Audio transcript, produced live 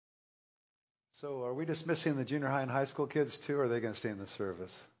So are we dismissing the junior high and high school kids too, or are they going to stay in the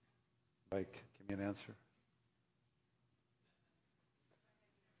service? Mike, give me an answer.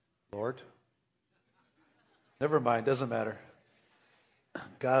 Lord? Never mind, doesn't matter.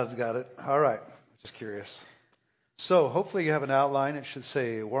 God's got it. All right, just curious. So hopefully you have an outline. It should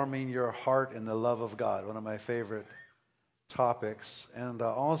say, warming your heart in the love of God, one of my favorite topics, and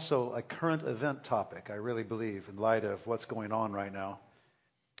also a current event topic, I really believe, in light of what's going on right now.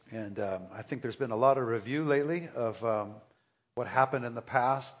 And I think there's been a lot of review lately of what happened in the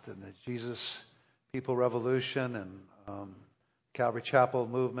past and the Jesus People Revolution and Calvary Chapel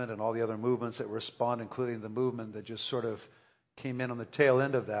movement and all the other movements that respond, including the movement that just sort of came in on the tail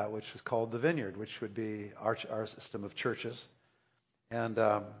end of that, which was called the Vineyard, which would be our system of churches. And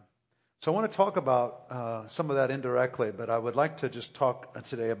so I want to talk about some of that indirectly, but I would like to just talk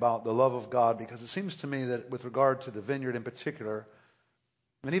today about the love of God, because it seems to me that with regard to the Vineyard in particular,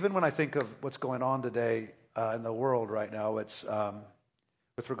 and even when I think of what's going on today in the world right now, it's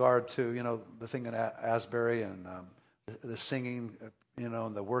with regard to, the thing in Asbury and the singing,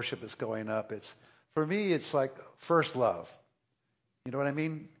 and the worship is going up. For me, it's like first love. You know what I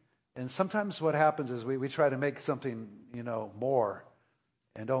mean? And sometimes what happens is we try to make something, more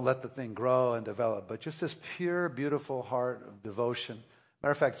and don't let the thing grow and develop. But just this pure, beautiful heart of devotion.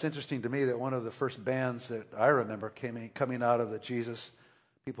 Matter of fact, it's interesting to me that one of the first bands that I remember coming out of the Jesus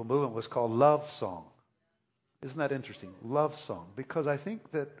People movement was called Love Song. Isn't that interesting? Love Song. Because I think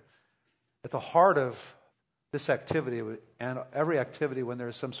that at the heart of this activity, and every activity when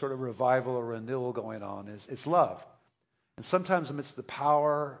there's some sort of revival or renewal going on, it's love. And sometimes amidst the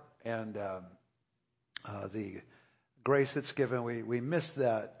power and the grace that's given, we miss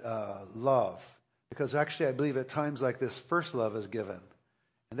that love. Because actually I believe at times like this, first love is given.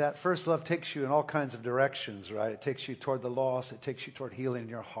 And that first love takes you in all kinds of directions, right? It takes you toward the lost. It takes you toward healing in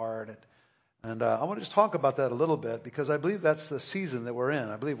your heart. And I want to just talk about that a little bit, because I believe that's the season that we're in.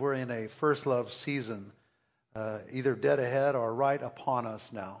 I believe we're in a first love season, either dead ahead or right upon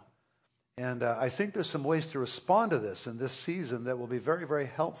us now. And I think there's some ways to respond to this in this season that will be very, very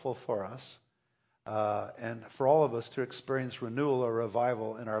helpful for us and for all of us to experience renewal or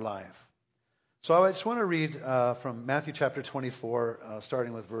revival in our life. So I just want to read from Matthew chapter 24,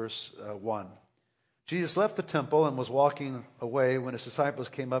 starting with verse 1. Jesus left the temple and was walking away when his disciples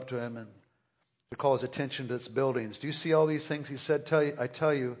came up to him and to call his attention to its buildings. Do you see all these things? He said, truly I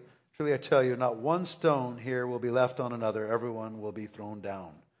tell you, not one stone here will be left on another. Everyone will be thrown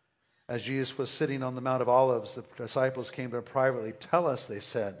down. As Jesus was sitting on the Mount of Olives, the disciples came to him privately. Tell us, they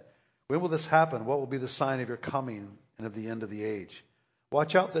said, when will this happen? What will be the sign of your coming and of the end of the age?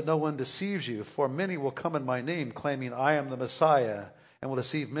 Watch out that no one deceives you, for many will come in my name, claiming I am the Messiah, and will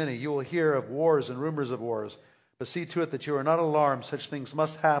deceive many. You will hear of wars and rumors of wars, but see to it that you are not alarmed. Such things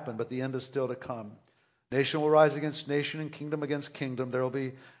must happen, but the end is still to come. Nation will rise against nation and kingdom against kingdom. There will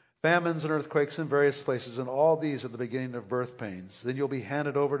be famines and earthquakes in various places, and all these are the beginning of birth pains. Then you'll be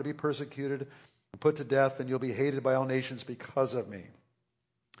handed over to be persecuted and put to death, and you'll be hated by all nations because of me.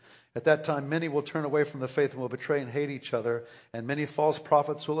 At that time, many will turn away from the faith and will betray and hate each other, and many false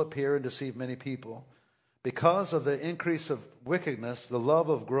prophets will appear and deceive many people. Because of the increase of wickedness, the love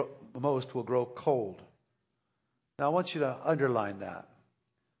of most will grow cold. Now, I want you to underline that.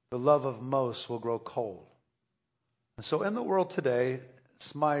 The love of most will grow cold. And so in the world today,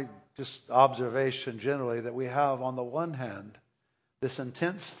 it's my just observation generally that we have, on the one hand, this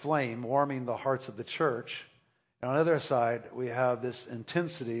intense flame warming the hearts of the church. And on the other side, we have this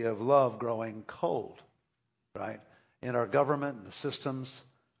intensity of love growing cold, right? In our government and the systems,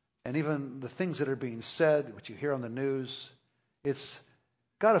 and even the things that are being said, what you hear on the news, it's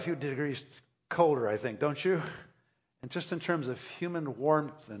got a few degrees colder, I think, don't you? And just in terms of human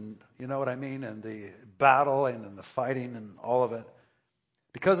warmth, and you know what I mean, and the battle and then the fighting and all of it.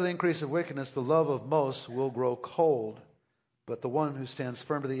 Because of the increase of wickedness, the love of most will grow cold, but the one who stands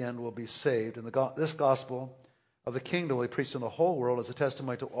firm to the end will be saved. And this gospel of the kingdom will be preached in the whole world as a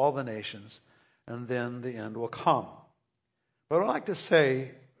testimony to all the nations, and then the end will come. But I'd like to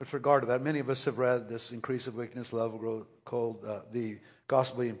say, with regard to that, many of us have read this increase of wickedness, love will grow cold, the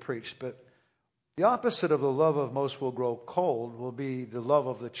gospel being preached. But the opposite of the love of most will grow cold will be the love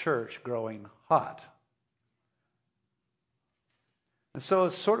of the church growing hot. And so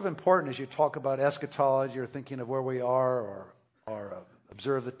it's sort of important as you talk about eschatology or thinking of where we are or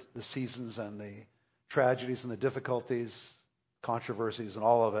observe the seasons and the tragedies and the difficulties, controversies and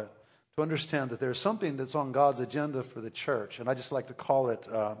all of it, to understand that there's something that's on God's agenda for the church. And I just like to call it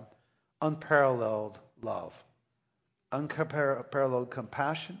unparalleled love. Unparalleled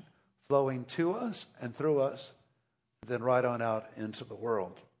compassion flowing to us and through us, then right on out into the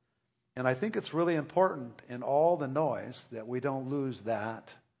world. And I think it's really important in all the noise that we don't lose that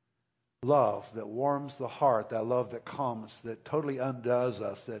love that warms the heart, that love that comes, that totally undoes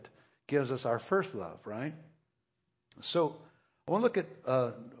us, that gives us our first love, right? So I want to look at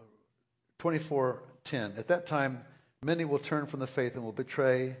 24:10. At that time, many will turn from the faith and will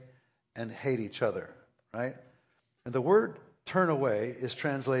betray and hate each other, right? And the word turn away is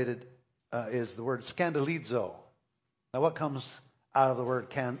translated, is the word scandalizo. Now what comes out of the word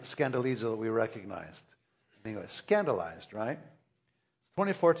scandalizo that we recognized? In English, scandalized, right?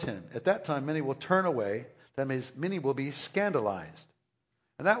 24:10. At that time, many will turn away. That means many will be scandalized.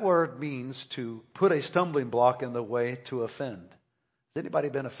 And that word means to put a stumbling block in the way to offend. Has anybody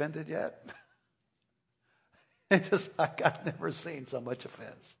been offended yet? I've never seen so much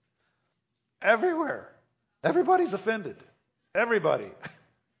offense. Everywhere. Everybody's offended. Everybody.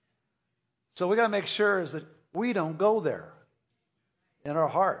 So we got to make sure is that we don't go there in our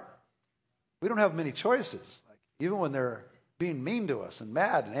heart. We don't have many choices. Like, even when they're being mean to us and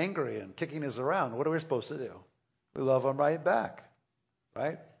mad and angry and kicking us around, what are we supposed to do? We love them right back,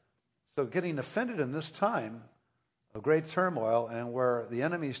 right? So getting offended in this time of great turmoil and where the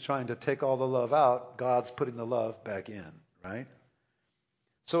enemy's trying to take all the love out, God's putting the love back in, right?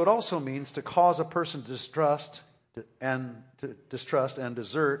 So it also means to cause a person to distrust and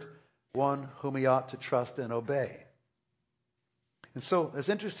desert one whom he ought to trust and obey. And so this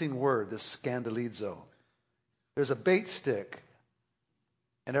interesting word, this scandalizo. There's a bait stick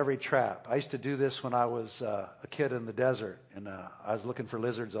in every trap. I used to do this when I was a kid in the desert, and I was looking for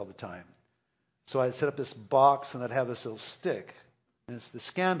lizards all the time. So I'd set up this box, and I'd have this little stick, and it's the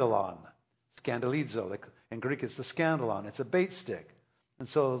scandalon, scandalizo. Like in Greek, it's the scandalon. It's a bait stick. And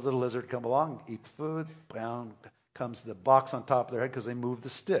so the little lizard come along, eat food, down comes the box on top of their head because they moved the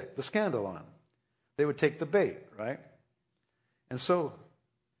stick, the scandalon. They would take the bait, right? And so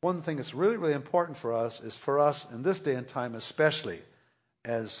one thing that's really, really important for us is for us in this day and time especially,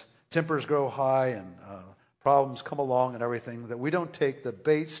 as tempers grow high and problems come along and everything, that we don't take the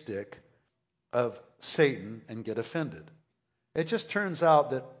bait stick of Satan and get offended. It just turns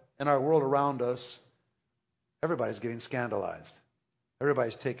out that in our world around us, everybody's getting scandalized.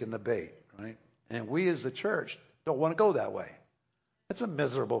 Everybody's taking the bait, right? And we as the church don't want to go that way. It's a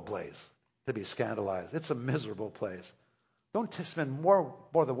miserable place to be scandalized. It's a miserable place. Don't spend more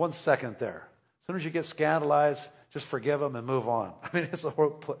than 1 second there. As soon as you get scandalized, just forgive them and move on. I mean, it's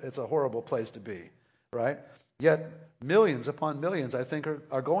a horrible place to be, right? Yet millions upon millions, I think,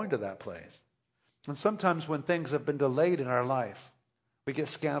 are going to that place. And sometimes when things have been delayed in our life, we get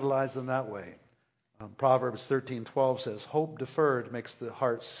scandalized in that way. Proverbs 13:12 says, "Hope deferred makes the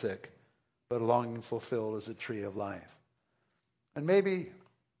heart sick, but a longing fulfilled is a tree of life." And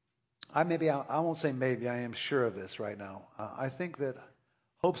I won't say maybe, I am sure of this right now. I think that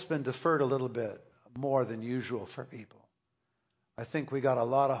hope's been deferred a little bit more than usual for people. I think we got a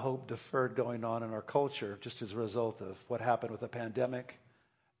lot of hope deferred going on in our culture just as a result of what happened with the pandemic,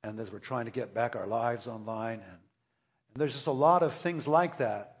 and as we're trying to get back our lives online. And there's just a lot of things like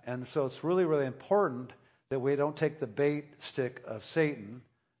that. And so it's really, really important that we don't take the bait stick of Satan,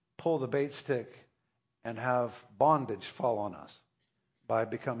 pull the bait stick, and have bondage fall on us by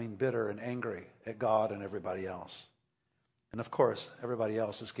becoming bitter and angry at God and everybody else. And of course, everybody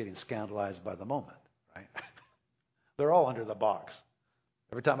else is getting scandalized by the moment, right? They're all under the box.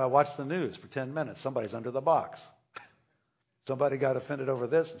 Every time I watch the news for 10 minutes, somebody's under the box. Somebody got offended over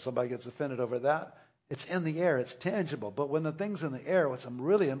this, and somebody gets offended over that. It's in the air. It's tangible. But when the thing's in the air, what's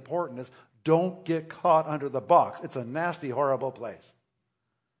really important is don't get caught under the box. It's a nasty, horrible place.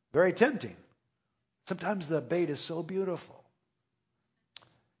 Very tempting. Sometimes the bait is so beautiful.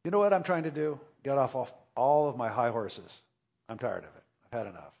 You know what I'm trying to do? Get off all of my high horses. I'm tired of it. I've had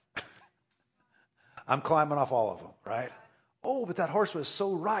enough. I'm climbing off all of them, right? Oh, but that horse was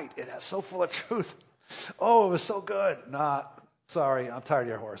so right. It was so full of truth. Oh, it was so good. Sorry, I'm tired of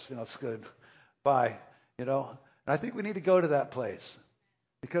your horse. It's good. Bye. And I think we need to go to that place.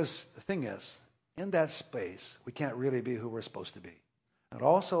 Because the thing is, in that space, we can't really be who we're supposed to be. And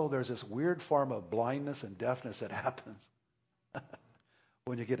also, there's this weird form of blindness and deafness that happens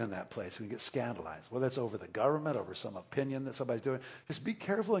when you get in that place, when you get scandalized, whether it's over the government, over some opinion that somebody's doing. Just be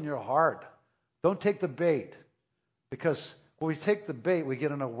careful in your heart. Don't take the bait. Because when we take the bait, we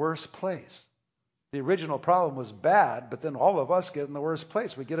get in a worse place. The original problem was bad, but then all of us get in the worst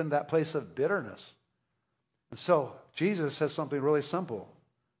place. We get in that place of bitterness. And so Jesus says something really simple.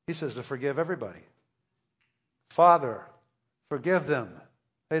 He says to forgive everybody. Father, forgive them.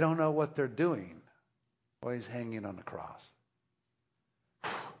 They don't know what they're doing while he's hanging on the cross.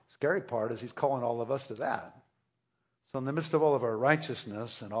 Scary part is he's calling all of us to that. So in the midst of all of our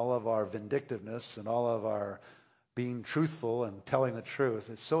righteousness and all of our vindictiveness and all of our being truthful and telling the truth,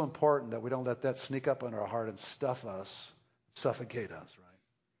 it's so important that we don't let that sneak up in our heart and stuff us, suffocate us, right?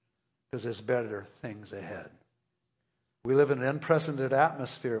 Because there's better things ahead. We live in an unprecedented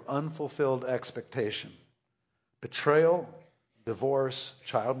atmosphere of unfulfilled expectation. Betrayal, divorce,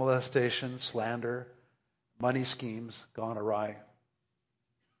 child molestation, slander, money schemes gone awry.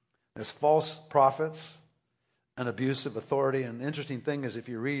 There's false prophets and abuse of authority. And the interesting thing is if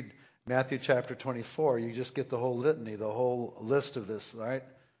you read Matthew chapter 24, you just get the whole litany, the whole list of this, right?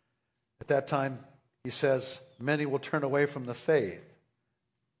 At that time, he says, many will turn away from the faith.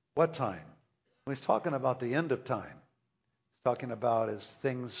 What time? Well, he's talking about the end of time. He's talking about as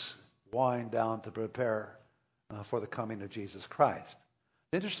things wind down to prepare for the coming of Jesus Christ.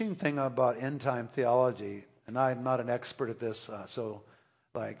 The interesting thing about end time theology, and I'm not an expert at this, so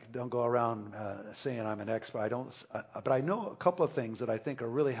don't go around saying I'm an expert. But I know a couple of things that I think are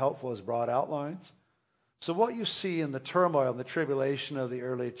really helpful as broad outlines. So what you see in the turmoil and the tribulation of the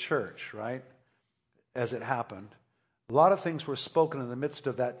early church, right, as it happened, a lot of things were spoken in the midst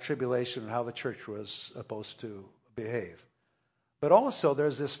of that tribulation and how the church was supposed to behave. But also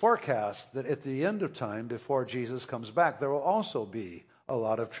there's this forecast that at the end of time, before Jesus comes back, there will also be a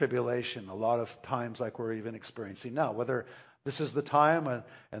lot of tribulation, a lot of times like we're even experiencing now. Whether this is the time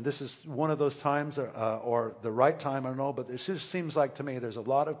and this is one of those times or the right time, I don't know, but it just seems like to me there's a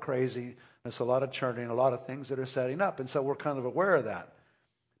lot of craziness, a lot of churning, a lot of things that are setting up. And so we're kind of aware of that.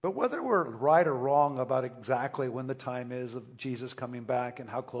 But whether we're right or wrong about exactly when the time is of Jesus coming back and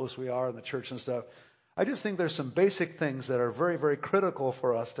how close we are in the church and stuff, I just think there's some basic things that are very, very critical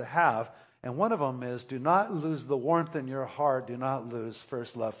for us to have. And one of them is do not lose the warmth in your heart. Do not lose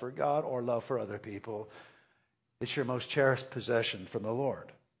first love for God or love for other people. It's your most cherished possession from the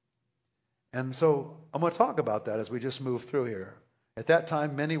Lord. And so I'm going to talk about that as we just move through here. At that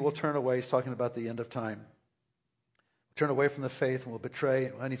time, many will turn away. He's talking about the end of time. Turn away from the faith and will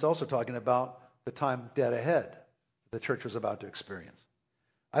betray. And he's also talking about the time dead ahead the church was about to experience.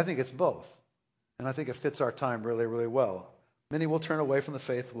 I think it's both. And I think it fits our time really, really well. Many will turn away from the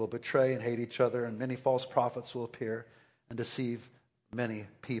faith, will betray and hate each other, and many false prophets will appear and deceive many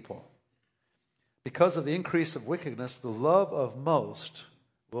people. Because of the increase of wickedness, the love of most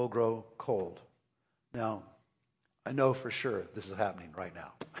will grow cold. Now, I know for sure this is happening right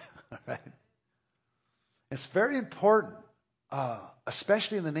now. Right? It's very important,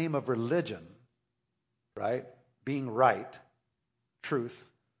 especially in the name of religion, right? Being right, truth.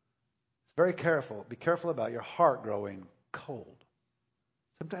 It's very careful. Be careful about your heart growing cold.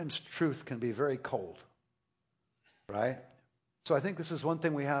 Sometimes truth can be very cold, right? So I think this is one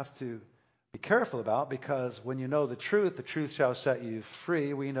thing we have to be careful about, because when you know the truth shall set you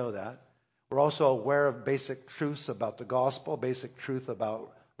free. We know that. We're also aware of basic truths about the gospel, basic truth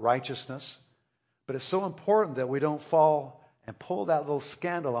about righteousness. But it's so important that we don't fall and pull that little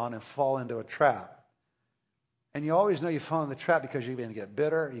scandal on and fall into a trap. And you always know you fall in the trap because you get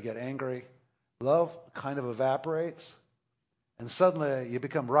bitter, you get angry. Love kind of evaporates. And suddenly you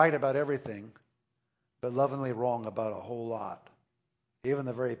become right about everything, but lovingly wrong about a whole lot. Even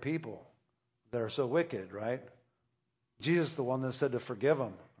the very people that are so wicked, right? Jesus is the one that said to forgive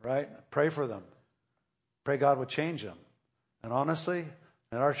them, right? Pray for them. Pray God would change them. And honestly,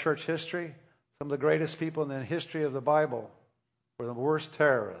 in our church history, some of the greatest people in the history of the Bible were the worst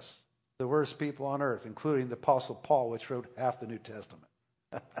terrorists, the worst people on earth, including the Apostle Paul, which wrote half the New Testament.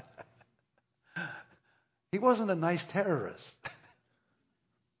 He wasn't a nice terrorist.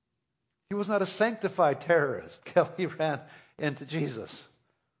 He was not a sanctified terrorist till he ran into Jesus.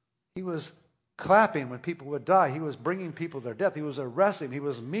 He was clapping when people would die. He was bringing people to their death. He was arresting. He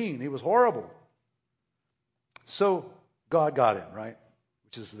was mean. He was horrible. So God got him, right?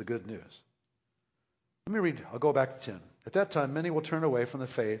 Which is the good news. Let me read. I'll go back to 10. At that time, many will turn away from the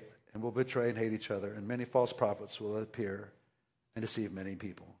faith and will betray and hate each other, and many false prophets will appear and deceive many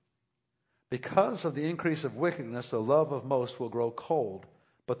people. Because of the increase of wickedness, the love of most will grow cold,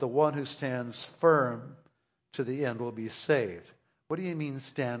 but the one who stands firm to the end will be saved. What do you mean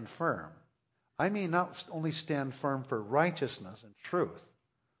stand firm? I mean not only stand firm for righteousness and truth,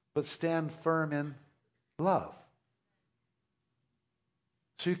 but stand firm in love.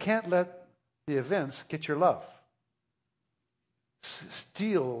 So you can't let the events get your love.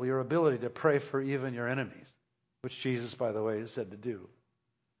 Steal your ability to pray for even your enemies, which Jesus, by the way, said to do.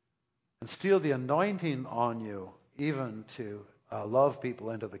 And steal the anointing on you even to love people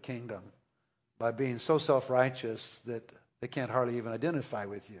into the kingdom by being so self-righteous that they can't hardly even identify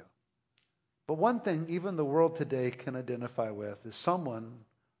with you. But one thing even the world today can identify with is someone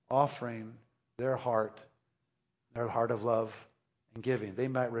offering their heart their heart of love and giving. They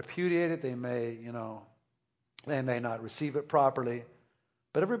might repudiate it. They may, they may not receive it properly.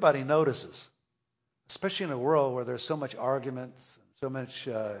 But everybody notices, especially in a world where there's so much argument, so much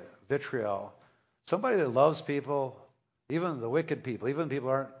vitriol. Somebody that loves people, even the wicked people, even people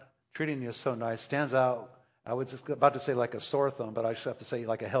who aren't treating you so nice, stands out. I was just about to say like a sore thumb, but I should have to say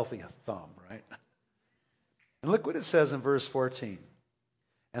like a healthy thumb, right? And look what it says in verse 14.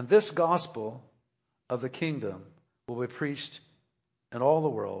 And this gospel of the kingdom will be preached in all the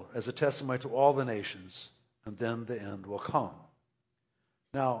world as a testimony to all the nations, and then the end will come.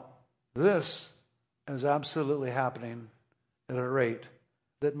 Now, this is absolutely happening at a rate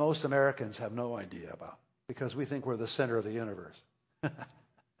that most Americans have no idea about, because we think we're the center of the universe.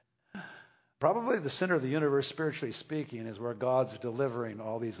 Probably the center of the universe, spiritually speaking, is where God's delivering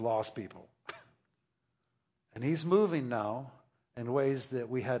all these lost people. And he's moving now in ways that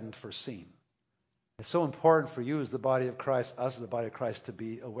we hadn't foreseen. It's so important for you as the body of Christ, us as the body of Christ, to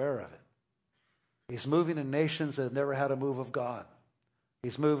be aware of it. He's moving in nations that have never had a move of God.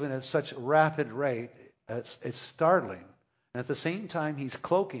 He's moving at such rapid rate, it's startling. And at the same time, he's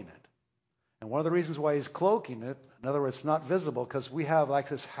cloaking it. And one of the reasons why he's cloaking it, in other words, not visible, because we have like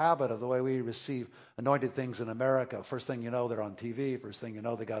this habit of the way we receive anointed things in America. First thing you know, they're on TV. First thing you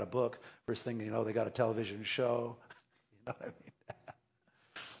know, they got a book. First thing you know, they got a television show. You know what I mean?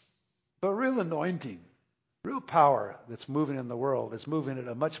 But real anointing, real power that's moving in the world is moving at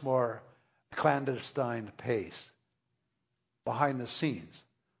a much more clandestine pace, behind the scenes.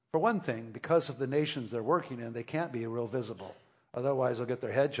 For one thing, because of the nations they're working in, they can't be real visible. Otherwise, they'll get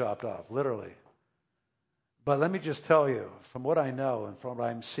their head chopped off, literally. But let me just tell you, from what I know and from what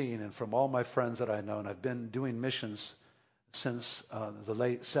I'm seeing and from all my friends that I know, and I've been doing missions since the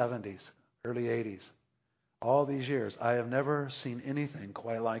late 70s, early 80s, all these years, I have never seen anything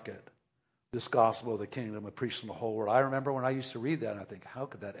quite like it. This gospel of the kingdom of preached in the whole world. I remember when I used to read that, and I think, how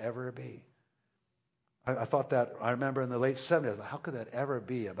could that ever be? I thought that, I remember in the late 70s, how could that ever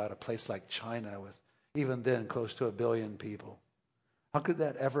be about a place like China with, even then, close to 1 billion people? How could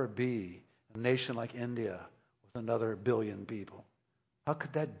that ever be a nation like India with another 1 billion people? How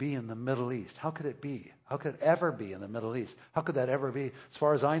could that be in the Middle East? How could it be? How could it ever be in the Middle East? How could that ever be? As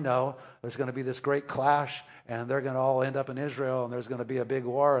far as I know, there's going to be this great clash, and they're going to all end up in Israel, and there's going to be a big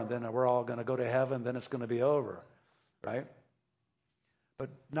war, and then we're all going to go to heaven, then it's going to be over, right? But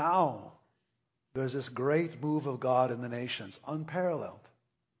now, there's this great move of God in the nations, unparalleled.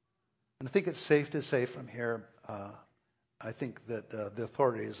 And I think it's safe to say from here, I think that the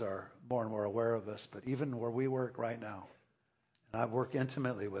authorities are more and more aware of this, but even where we work right now, and I work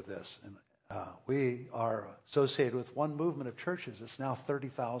intimately with this, and we are associated with one movement of churches that's now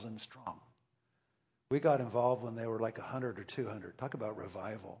 30,000 strong. We got involved when they were like 100 or 200. Talk about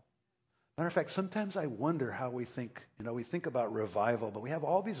revival. Matter of fact, sometimes I wonder how we think, we think about revival, but we have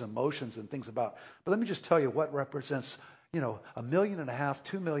all these emotions and things about, but let me just tell you what represents, 1.5 million,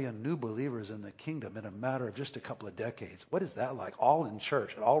 2 million new believers in the kingdom in a matter of just a couple of decades. What is that like? All in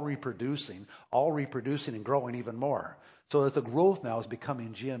church, all reproducing and growing even more. So that the growth now is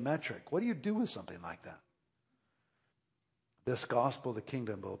becoming geometric. What do you do with something like that? This gospel of the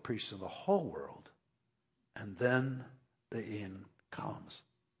kingdom will be preached in the whole world, and then the end comes.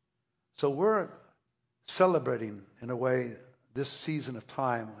 So we're celebrating, in a way, this season of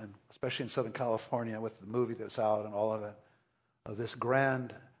time, and especially in Southern California with the movie that's out and all of it, of this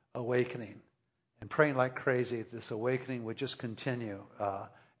grand awakening, and praying like crazy that this awakening would just continue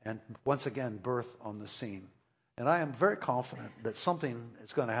and once again birth on the scene. And I am very confident that something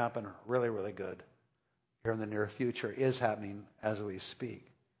is going to happen really, really good here in the near future, is happening as we speak.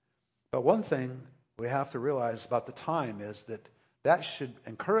 But one thing we have to realize about the time is that should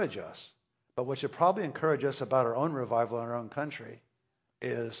encourage us. But what should probably encourage us about our own revival in our own country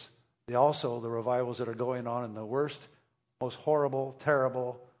is also the revivals that are going on in the worst, most horrible,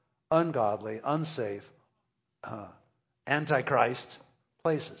 terrible, ungodly, unsafe, antichrist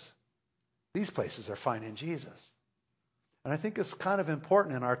places. These places are finding Jesus. And I think it's kind of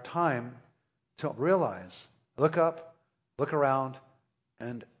important in our time to realize, look up, look around,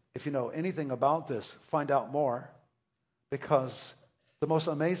 and if you know anything about this, find out more, because the most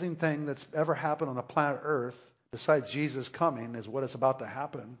amazing thing that's ever happened on the planet Earth, besides Jesus coming, is what is about to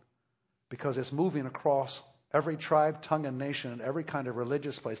happen, because it's moving across every tribe, tongue, and nation, and every kind of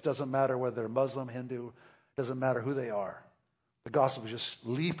religious place. Doesn't matter whether they're Muslim, Hindu, doesn't matter who they are. The gospel is just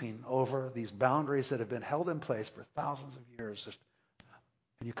leaping over these boundaries that have been held in place for thousands of years,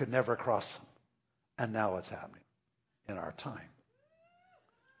 and you could never cross them. And now it's happening in our time.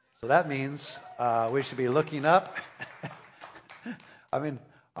 So that means we should be looking up. I mean,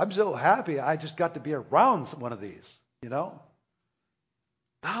 I'm so happy I just got to be around one of these, you know.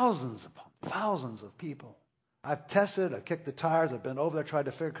 Thousands upon thousands of people. I've tested, I've kicked the tires, I've been over there, tried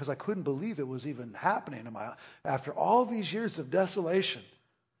to figure, because I couldn't believe it was even happening after all these years of desolation,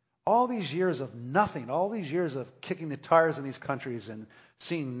 all these years of nothing, all these years of kicking the tires in these countries and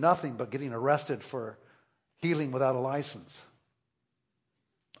seeing nothing but getting arrested for healing without a license.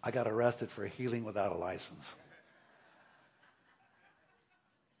 I got arrested for healing without a license.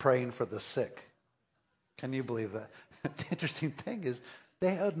 Praying for the sick. Can you believe that? The interesting thing is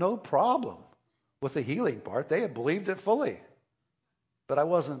they had no problem with the healing part. They had believed it fully. But I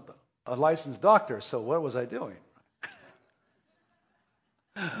wasn't a licensed doctor, so what was I doing?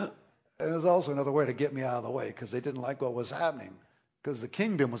 And there's also another way to get me out of the way, because they didn't like what was happening, because the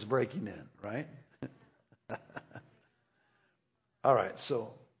kingdom was breaking in, right? All right,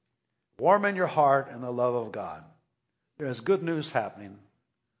 so warm in your heart in the love of God. There's good news happening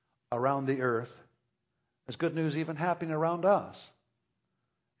around the earth. There's good news even happening around us.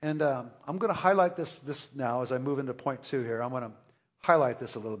 And I'm going to highlight this now as I move into point 2 here. I'm going to highlight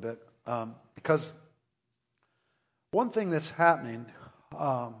this a little bit because one thing that's happening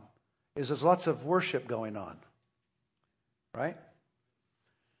is there's lots of worship going on, right?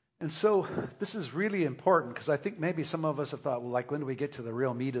 And so this is really important, because I think maybe some of us have thought, well, like, when do we get to the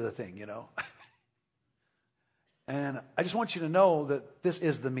real meat of the thing, you know? And I just want you to know that this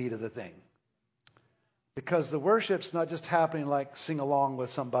is the meat of the thing. Because the worship's not just happening like sing along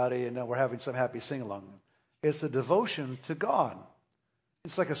with somebody and then we're having some happy sing along. It's a devotion to God.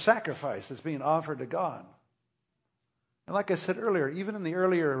 It's like a sacrifice that's being offered to God. And like I said earlier, even in the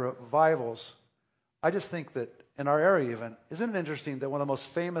earlier revivals, I just think that in our area even, isn't it interesting that one of the most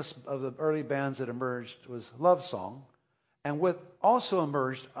famous of the early bands that emerged was Love Song, and what also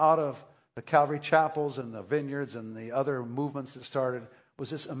emerged out of the Calvary Chapels and the Vineyards and the other movements that started was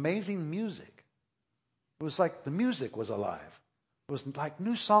this amazing music. It was like the music was alive. It was like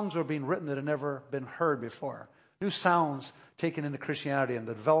new songs were being written that had never been heard before. New sounds taken into Christianity, and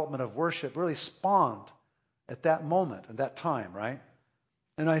the development of worship really spawned at that moment, at that time, right?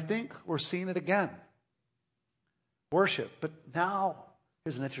 And I think we're seeing it again. Worship. But now,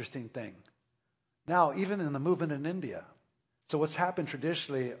 here's an interesting thing. Now, even in the movement in India, so what's happened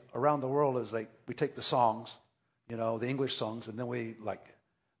traditionally around the world is like we take the songs, you know, the English songs, and then we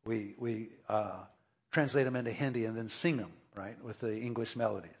translate them into Hindi and then sing them, right, with the English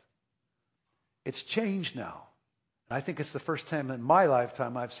melodies. It's changed now. And I think it's the first time in my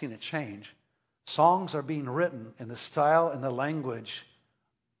lifetime I've seen it change. Songs are being written in the style and the language,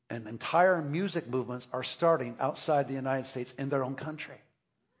 and entire music movements are starting outside the United States in their own country.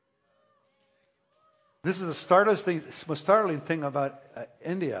 This is the most startling thing about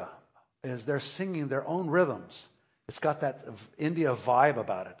India, is they're singing their own rhythms. It's got that India vibe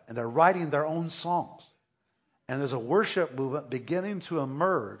about it. And they're writing their own songs. And there's a worship movement beginning to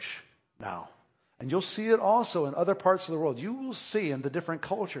emerge now. And you'll see it also in other parts of the world. You will see in the different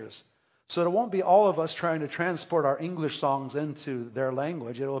cultures. So it won't be all of us trying to transport our English songs into their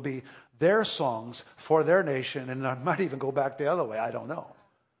language. It will be their songs for their nation. And I might even go back the other way. I don't know.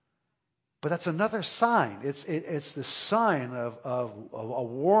 But that's another sign. It's the sign of a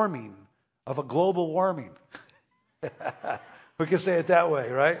warming, of a global warming. We can say it that way,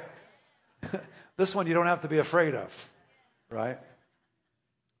 right? This one you don't have to be afraid of, right?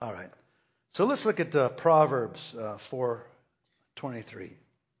 All right. So let's look at Proverbs 4:23.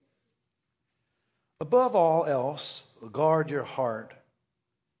 Above all else, guard your heart,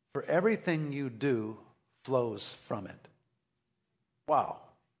 for everything you do flows from it. Wow.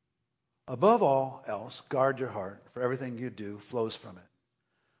 Above all else, guard your heart, for everything you do flows from it.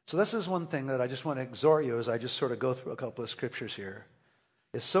 So this is one thing that I just want to exhort you as I just sort of go through a couple of scriptures here.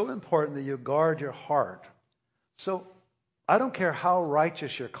 It's so important that you guard your heart. So I don't care how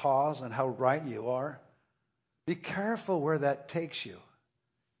righteous your cause and how right you are. Be careful where that takes you.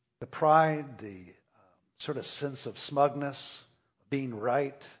 The pride, the sort of sense of smugness, being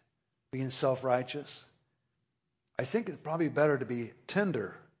right, being self-righteous. I think it's probably better to be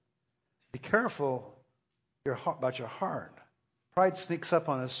tender. Be careful about your heart. Pride sneaks up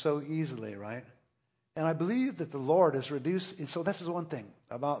on us so easily, right? And I believe that the Lord has reduced. And so this is one thing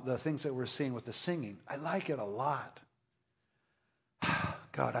about the things that we're seeing with the singing. I like it a lot.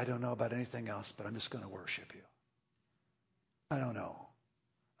 God, I don't know about anything else, but I'm just going to worship you. I don't know.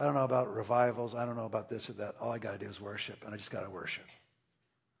 I don't know about revivals. I don't know about this or that. All I got to do is worship, and I just got to worship.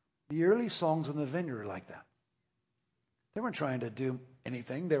 The early songs in the Vineyard are like that. They weren't trying to do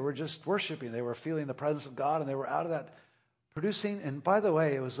anything. They were just worshiping. They were feeling the presence of God, and they were out of that producing. And by the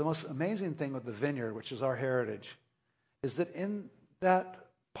way, it was the most amazing thing with the Vineyard, which is our heritage, is that in that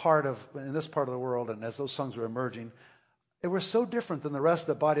in this part of the world, and as those songs were emerging, they were so different than the rest of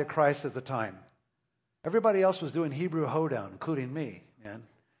the body of Christ at the time. Everybody else was doing Hebrew hoedown, including me, man.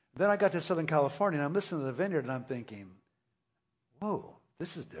 Then I got to Southern California, and I'm listening to the Vineyard, and I'm thinking, whoa,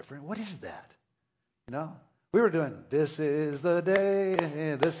 this is different. What is that? You know? We were doing, this is the day,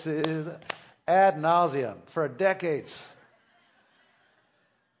 this is ad nauseum for decades.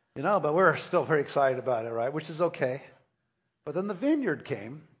 You know, but we're still very excited about it, right? Which is okay. But then the Vineyard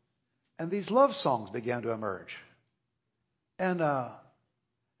came, and these love songs began to emerge. And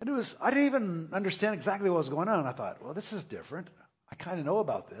it was, I didn't even understand exactly what was going on. I thought, well, this is different. I kind of know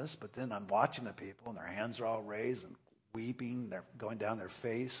about this, but then I'm watching the people, and their hands are all raised and weeping. They're going down their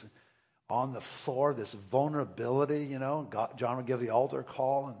face. On the floor, this vulnerability, you know. John would give the altar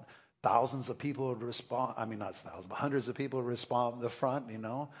call, and thousands of people would respond. I mean, not thousands, but hundreds of people would respond in the front, you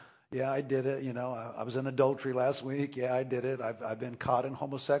know. Yeah, I did it. You know, I was in adultery last week. Yeah, I did it. I've been caught in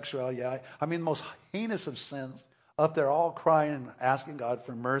homosexuality. Yeah, I mean, the most heinous of sins. Up there all crying and asking God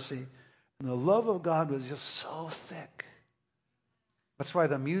for mercy. And the love of God was just so thick. That's why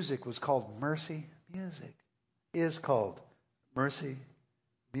the music was called Mercy Music. Is called Mercy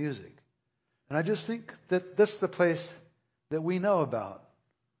Music. And I just think that this is the place that we know about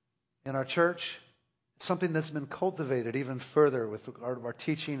in our church. Something that's been cultivated even further with regard to our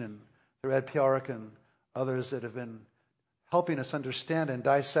teaching and through Ed Piarek and others that have been helping us understand and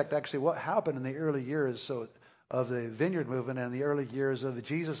dissect actually what happened in the early years of the Vineyard movement and the early years of the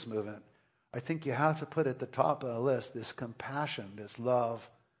Jesus movement. I think you have to put at the top of the list this compassion, this love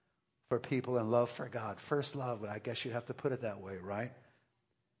for people and love for God. First love, I guess you'd have to put it that way, right?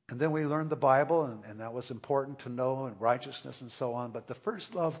 And then we learned the Bible, and that was important to know, and righteousness and so on. But the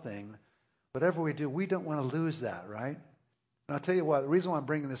first love thing, whatever we do, we don't want to lose that, right? And I'll tell you what, the reason why I'm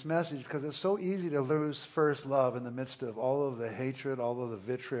bringing this message is because it's so easy to lose first love in the midst of all of the hatred, all of the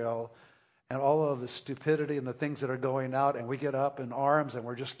vitriol, and all of the stupidity and the things that are going out, and we get up in arms and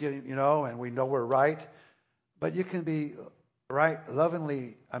we're just getting, you know, and we know we're right. But you can be right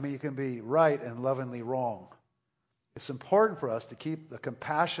lovingly, you can be right and lovingly wrong. It's important for us to keep the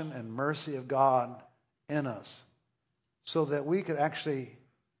compassion and mercy of God in us so that we could actually,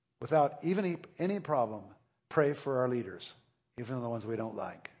 without even any problem, pray for our leaders, even the ones we don't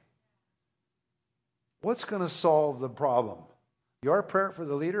like. What's going to solve the problem? Your prayer for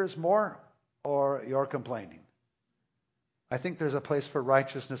the leaders more or your complaining? I think there's a place for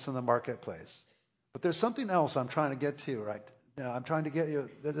righteousness in the marketplace. But there's something else I'm trying to get to right now. I'm trying to get you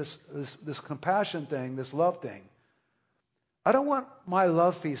this compassion thing, this love thing. I don't want my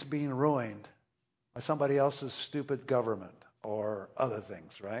love feast being ruined by somebody else's stupid government or other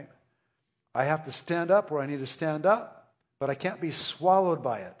things, right? I have to stand up where I need to stand up, but I can't be swallowed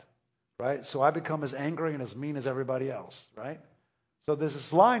by it, right? So I become as angry and as mean as everybody else, right? So there's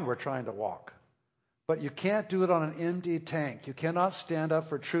this line we're trying to walk. But you can't do it on an empty tank. You cannot stand up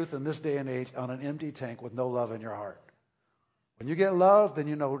for truth in this day and age on an empty tank with no love in your heart. When you get love, then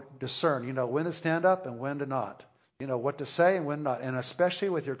you know, discern. You know when to stand up and when to not. You know what to say and when not. And especially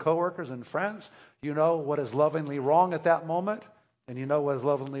with your coworkers and friends, you know what is lovingly wrong at that moment. And you know what is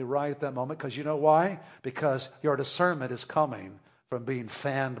lovingly right at that moment. Because you know why? Because your discernment is coming from being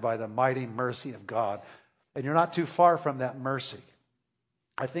fanned by the mighty mercy of God. And you're not too far from that mercy.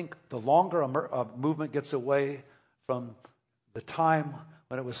 I think the longer a movement gets away from the time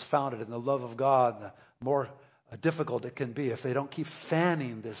when it was founded in the love of God, the more difficult it can be if they don't keep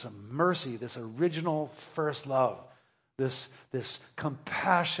fanning this mercy, this original first love, this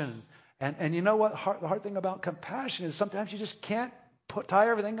compassion. And you know what? The hard thing about compassion is sometimes you just can't tie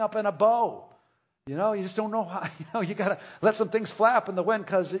everything up in a bow. You know, you just don't know how. You know, you got to let some things flap in the wind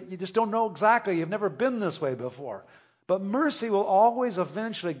because you just don't know exactly. You've never been this way before. But mercy will always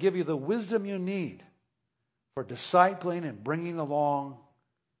eventually give you the wisdom you need for discipling and bringing along,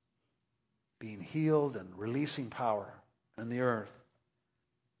 being healed and releasing power in the earth.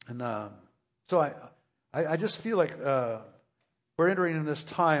 And so I just feel like we're entering in this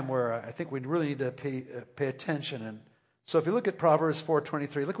time where I think we really need to pay attention. And so if you look at Proverbs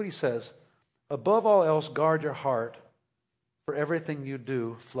 4:23, look what he says. Above all else, guard your heart, for everything you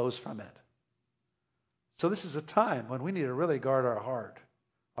do flows from it. So this is a time when we need to really guard our heart,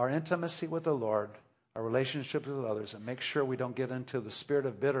 our intimacy with the Lord, our relationships with others, and make sure we don't get into the spirit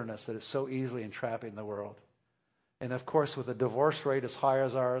of bitterness that is so easily entrapping the world. And of course, with a divorce rate as high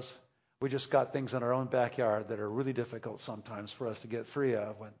as ours, we just got things in our own backyard that are really difficult sometimes for us to get free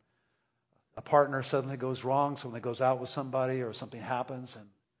of. When a partner suddenly goes wrong, suddenly goes out with somebody, or something happens. And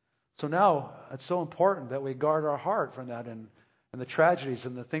so now it's so important that we guard our heart from that and the tragedies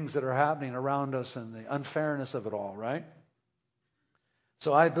and the things that are happening around us and the unfairness of it all, right?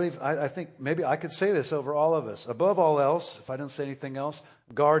 So I think maybe I could say this over all of us. Above all else, if I don't say anything else,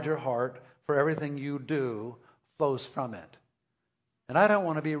 guard your heart, for everything you do flows from it. And I don't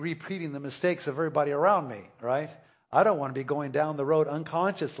want to be repeating the mistakes of everybody around me, right? I don't want to be going down the road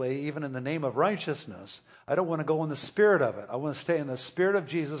unconsciously, even in the name of righteousness. I don't want to go in the spirit of it. I want to stay in the spirit of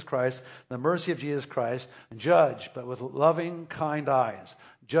Jesus Christ, the mercy of Jesus Christ, and judge, but with loving, kind eyes.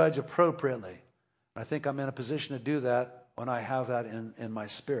 Judge appropriately. I think I'm in a position to do that when I have that in my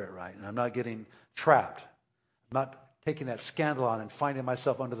spirit, right? And I'm not getting trapped. I'm not taking that scandal on and finding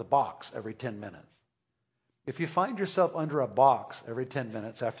myself under the box every 10 minutes. If you find yourself under a box every 10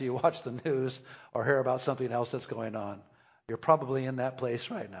 minutes after you watch the news or hear about something else that's going on, you're probably in that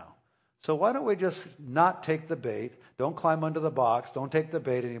place right now. So why don't we just not take the bait? Don't climb under the box. Don't take the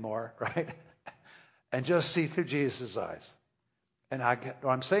bait anymore, right? And just see through Jesus' eyes. And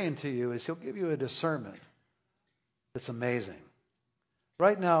what I'm saying to you is he'll give you a discernment that's amazing.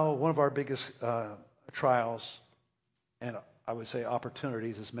 Right now, one of our biggest trials and I would say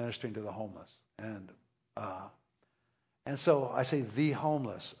opportunities is ministering to the homeless. And so I say the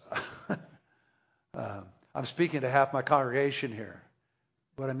homeless. I'm speaking to half my congregation here.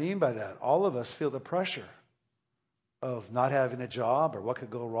 What I mean by that, all of us feel the pressure of not having a job or what could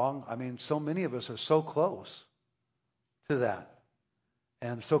go wrong. I mean, so many of us are so close to that.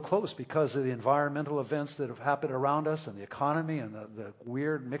 And so close because of the environmental events that have happened around us and the economy and the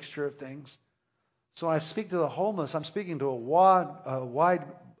weird mixture of things. So when I speak to the homeless, I'm speaking to a wide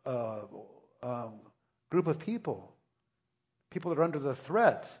group of people. People that are under the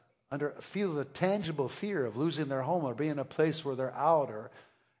threat, feel the tangible fear of losing their home or being in a place where they're out.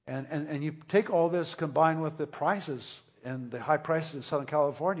 And you take all this combined with the prices and the high prices in Southern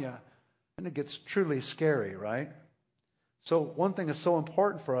California, and it gets truly scary, right? So one thing that's so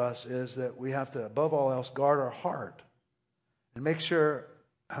important for us is that we have to, above all else, guard our heart and make sure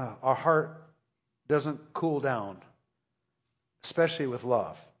our heart doesn't cool down, especially with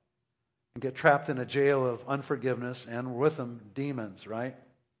love, and get trapped in a jail of unforgiveness and with them demons, right?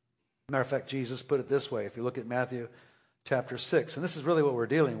 Matter of fact, Jesus put it this way. If you look at Matthew chapter 6, and this is really what we're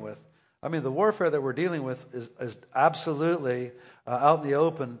dealing with. I mean, the warfare that we're dealing with is absolutely out in the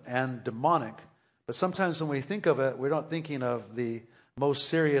open and demonic. But sometimes when we think of it, we're not thinking of the most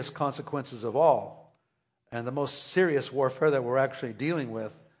serious consequences of all, and the most serious warfare that we're actually dealing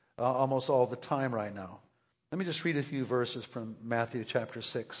with almost all the time right now. Let me just read a few verses from Matthew chapter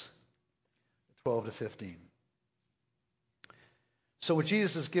 6, 12 to 15. So when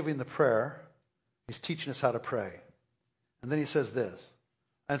Jesus is giving the prayer, he's teaching us how to pray. And then he says this,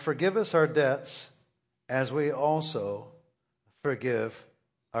 and forgive us our debts as we also forgive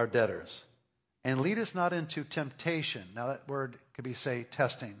our debtors. And lead us not into temptation. Now that word could be, say,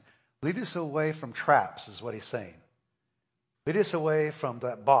 testing. Lead us away from traps is what he's saying. Lead us away from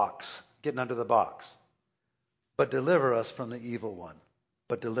that box, getting under the box. But deliver us from the evil one.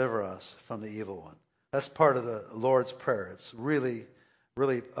 But deliver us from the evil one. That's part of the Lord's Prayer. It's really,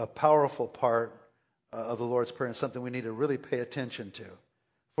 really a powerful part of the Lord's Prayer and something we need to really pay attention to.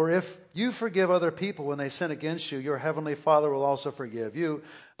 For if you forgive other people when they sin against you, your heavenly Father will also forgive you.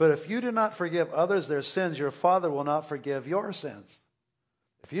 But if you do not forgive others their sins, your Father will not forgive your sins.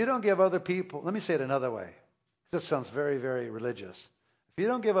 If you don't give other people, let me say it another way. This sounds very, very religious. If you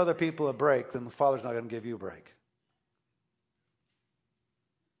don't give other people a break, then the Father's not going to give you a break.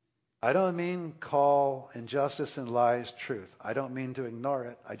 I don't mean call injustice and lies truth. I don't mean to ignore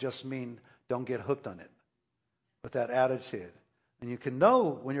it. I just mean don't get hooked on it with that attitude. And you can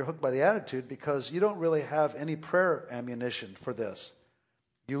know when you're hooked by the attitude because you don't really have any prayer ammunition for this.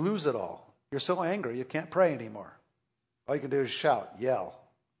 You lose it all. You're so angry you can't pray anymore. All you can do is shout, yell,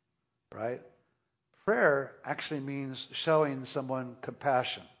 right? Prayer actually means showing someone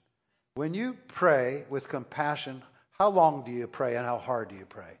compassion. When you pray with compassion, how long do you pray and how hard do you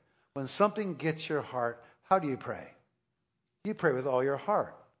pray? When something gets your heart, how do you pray? You pray with all your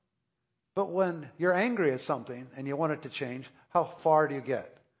heart. But when you're angry at something and you want it to change, how far do you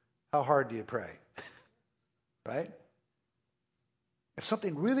get? How hard do you pray? Right? If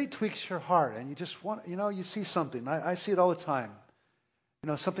something really tweaks your heart and you just want, you see something. I see it all the time.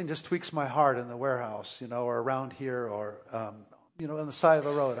 Something just tweaks my heart in the warehouse, or around here or, on the side of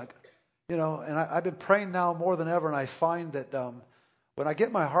the road. And I've been praying now more than ever, and I find that when I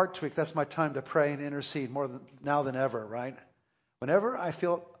get my heart tweaked, that's my time to pray and intercede more now than ever, right? Whenever I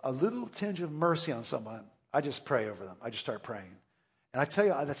feel a little tinge of mercy on someone, I just pray over them. I just start praying. And I tell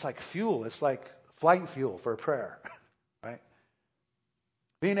you, that's like fuel. It's like flight fuel for a prayer, right?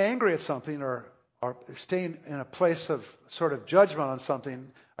 Being angry at something or staying in a place of sort of judgment on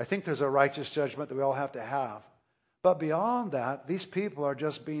something, I think there's a righteous judgment that we all have to have. But beyond that, these people are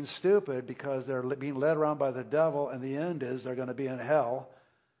just being stupid because they're being led around by the devil, and the end is they're going to be in hell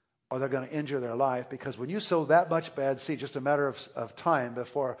or they're going to injure their life. Because when you sow that much bad seed, just a matter of time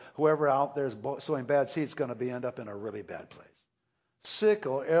before whoever out there is sowing bad seed is going to end up in a really bad place. Sick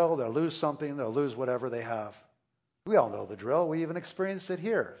or ill, they'll lose something, they'll lose whatever they have. We all know the drill. We even experience it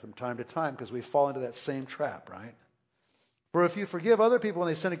here from time to time because we fall into that same trap, right? For if you forgive other people when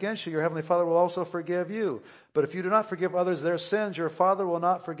they sin against you, your heavenly Father will also forgive you. But if you do not forgive others their sins, your Father will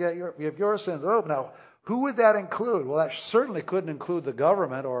not forget your sins. Oh, now, who would that include? Well, that certainly couldn't include the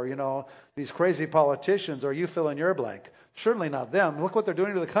government or, these crazy politicians or you fill in your blank. Certainly not them. Look what they're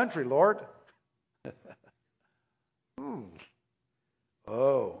doing to the country, Lord.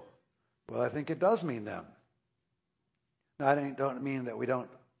 Oh, well, I think it does mean them. Now, I don't mean that we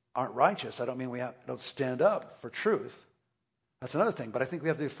aren't righteous. I don't mean we don't stand up for truth. That's another thing. But I think we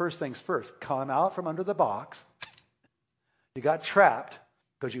have to do first things first. Come out from under the box. You got trapped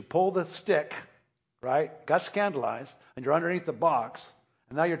because you pulled the stick, right? Got scandalized, and you're underneath the box.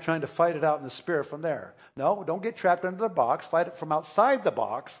 And now you're trying to fight it out in the spirit from there. No, don't get trapped under the box. Fight it from outside the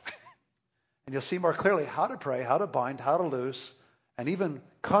box. And you'll see more clearly how to pray, how to bind, how to loose, and even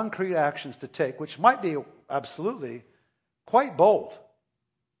concrete actions to take, which might be absolutely quite bold.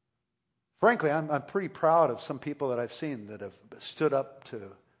 Frankly, I'm pretty proud of some people that I've seen that have stood up to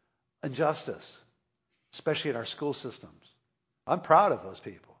injustice, especially in our school systems. I'm proud of those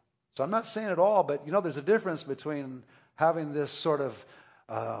people. So I'm not saying it all, but there's a difference between having this sort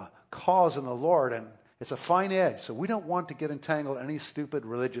of cause in the Lord, and it's a fine edge. So we don't want to get entangled in any stupid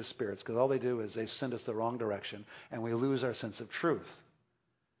religious spirits, because all they do is they send us the wrong direction, and we lose our sense of truth.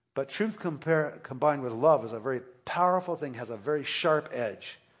 But truth combined with love is a very powerful thing, has a very sharp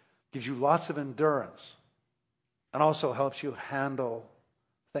edge, gives you lots of endurance, and also helps you handle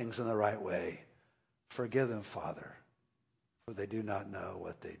things in the right way. Forgive them, Father, for they do not know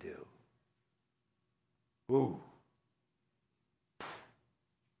what they do. Ooh.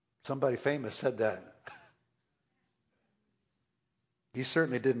 Somebody famous said that. He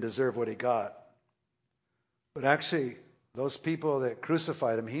certainly didn't deserve what he got. But actually, those people that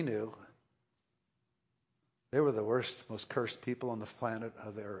crucified him, he knew. They were the worst, most cursed people on the planet,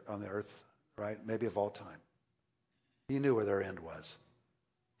 on the earth, right? Maybe of all time. He knew where their end was.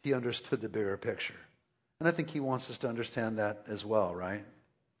 He understood the bigger picture. And I think he wants us to understand that as well, right?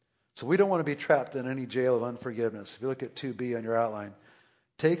 So we don't want to be trapped in any jail of unforgiveness. If you look at 2b on your outline,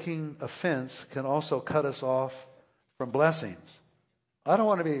 taking offense can also cut us off from blessings. I don't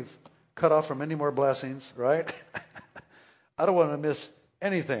want to be cut off from any more blessings, right? I don't want to miss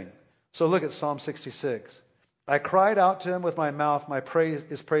anything. So look at Psalm 66. I cried out to him with my mouth.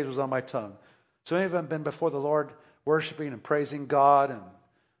 His praise was on my tongue. So many of them have been before the Lord worshiping and praising God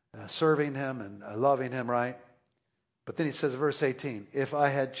and serving him and loving him, right? But then he says, verse 18, if I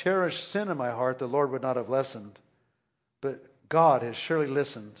had cherished sin in my heart, the Lord would not have listened. But God has surely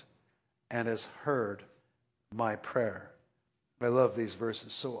listened and has heard my prayer. I love these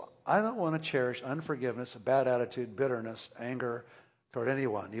verses. So I don't want to cherish unforgiveness, a bad attitude, bitterness, anger toward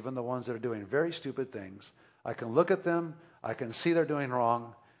anyone, even the ones that are doing very stupid things. I can look at them. I can see they're doing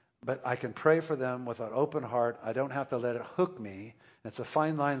wrong, but I can pray for them with an open heart. I don't have to let it hook me. It's a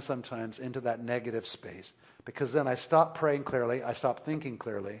fine line sometimes into that negative space, because then I stop praying clearly, I stop thinking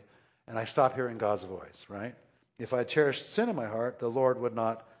clearly, and I stop hearing God's voice, right? If I cherished sin in my heart, the Lord would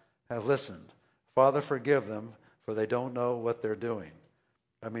not have listened. Father, forgive them, for they don't know what they're doing.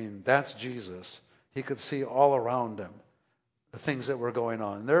 I mean, that's Jesus. He could see all around him the things that were going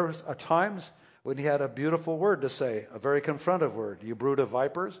on. And there was times when he had a beautiful word to say, a very confrontive word. You brood of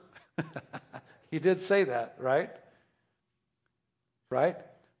vipers. He did say that, right? Right?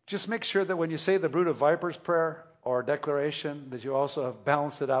 Just make sure that when you say the brood of vipers prayer or declaration, that you also have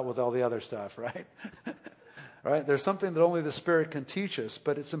balanced it out with all the other stuff, right? Right? There's something that only the Spirit can teach us,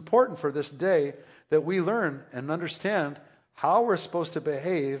 but it's important for this day that we learn and understand how we're supposed to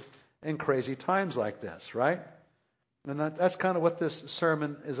behave in crazy times like this, right? And that's kind of what this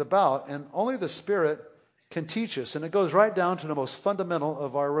sermon is about. And only the Spirit can teach us. And it goes right down to the most fundamental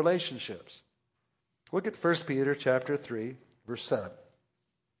of our relationships. Look at 1 Peter chapter 3, verse 7.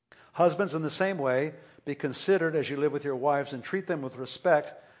 Husbands, in the same way, be considered as you live with your wives, and treat them with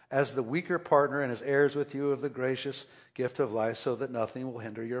respect as the weaker partner and as heirs with you of the gracious gift of life, so that nothing will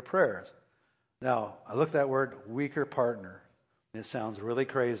hinder your prayers. Now, I look at that word, weaker partner. It sounds really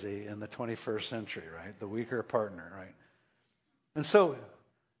crazy in the 21st century, right? The weaker partner, right? And so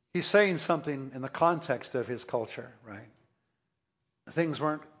he's saying something in the context of his culture, right? Things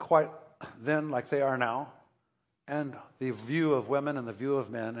weren't quite then like they are now. and the view of women and the view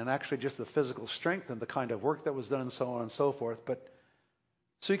of men, and actually just the physical strength and the kind of work that was done and so on and so forth. But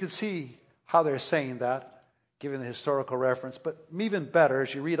so you can see how they're saying that, giving the historical reference. But even better,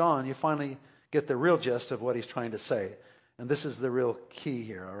 as you read on, you finally get the real gist of what he's trying to say. And this is the real key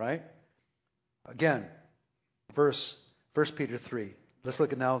here, all right? Again, 1 Peter 3. Let's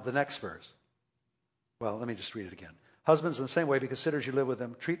look at now the next verse. Well, let me just read it again. Husbands, in the same way, be considerate as you live with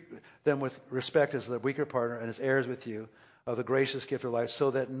them. Treat them with respect as the weaker partner and as heirs with you of the gracious gift of life,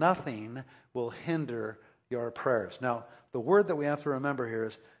 so that nothing will hinder your prayers. Now, the word that we have to remember here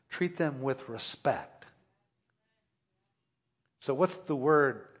is treat them with respect. So what's the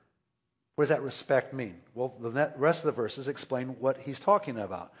word? What does that respect mean? Well, the rest of the verses explain what he's talking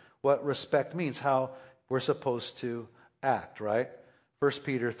about. What respect means, how we're supposed to act, right? 1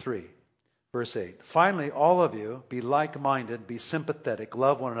 Peter 3. Verse 8, finally, all of you, be like-minded, be sympathetic,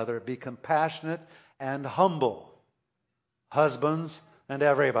 love one another, be compassionate and humble. Husbands and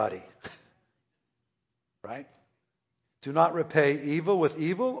everybody. Right? Do not repay evil with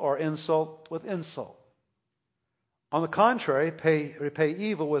evil or insult with insult. On the contrary, repay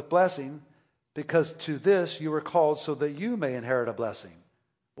evil with blessing, because to this you were called so that you may inherit a blessing.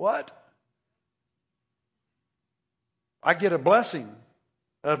 What? I get a blessing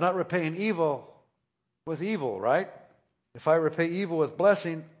of not repaying evil with evil, right? If I repay evil with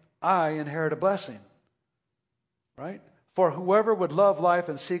blessing, I inherit a blessing. Right? For whoever would love life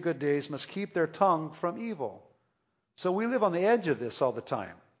and see good days must keep their tongue from evil. So we live on the edge of this all the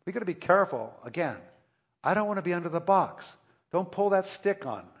time. We've got to be careful. Again, I don't want to be under the box. Don't pull that stick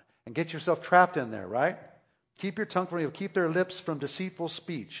on and get yourself trapped in there, right? Keep your tongue from evil. Keep their lips from deceitful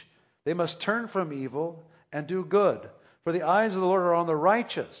speech. They must turn from evil and do good. For the eyes of the Lord are on the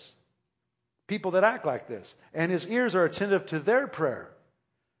righteous, people that act like this, and his ears are attentive to their prayer.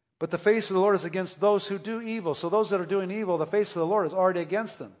 But the face of the Lord is against those who do evil. So those that are doing evil, the face of the Lord is already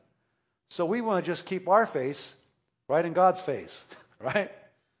against them. So we want to just keep our face right in God's face, right?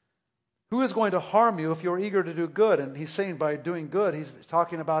 Who is going to harm you if you're eager to do good? And he's saying by doing good, he's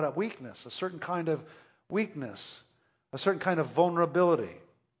talking about a weakness, a certain kind of weakness, a certain kind of vulnerability.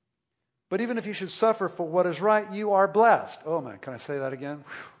 But even if you should suffer for what is right, you are blessed. Oh man, can I say that again?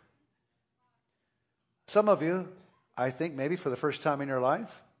 Whew. Some of you, I think maybe for the first time in your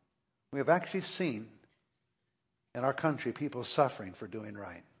life, we have actually seen in our country people suffering for doing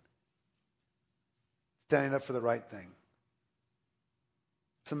right. Standing up for the right thing.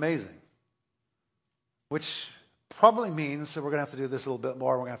 It's amazing. Which probably means that we're going to have to do this a little bit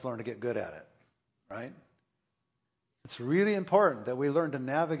more. We're going to have to learn to get good at it. Right? It's really important that we learn to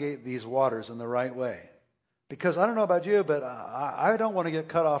navigate these waters in the right way. Because I don't know about you, but I don't want to get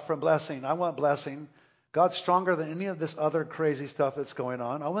cut off from blessing. I want blessing. God's stronger than any of this other crazy stuff that's going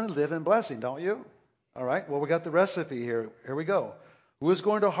on. I want to live in blessing, don't you? All right, well, we got the recipe here. Here we go. Who is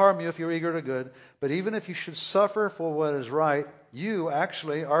going to harm you if you're eager to good? But even if you should suffer for what is right, you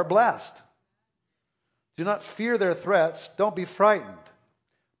actually are blessed. Do not fear their threats. Don't be frightened.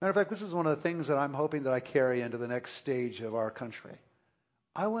 Matter of fact, this is one of the things that I'm hoping that I carry into the next stage of our country.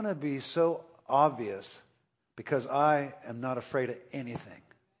 I want to be so obvious because I am not afraid of anything.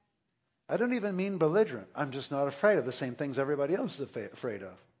 I don't even mean belligerent. I'm just not afraid of the same things everybody else is afraid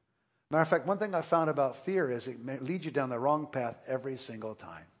of. Matter of fact, one thing I found about fear is it leads you down the wrong path every single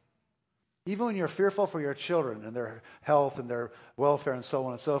time. Even when you're fearful for your children and their health and their welfare and so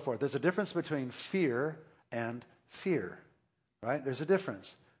on and so forth, there's a difference between fear and fear, right? There's a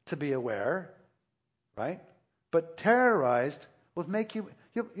difference. To be aware, right? But terrorized will make you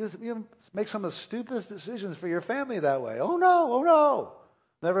make some of the stupidest decisions for your family that way. Oh no.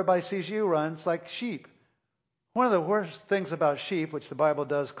 And everybody sees you run. It's like sheep. One of the worst things about sheep, which the Bible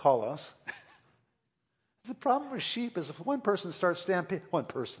does call us, the problem with sheep is if one person starts stampeding, one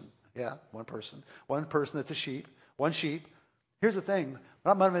person that's a sheep, one sheep. Here's the thing,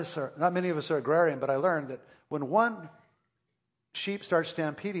 not many of us are agrarian, but I learned that when one sheep starts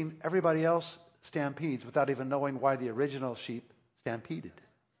stampeding, everybody else stampedes without even knowing why the original sheep stampeded.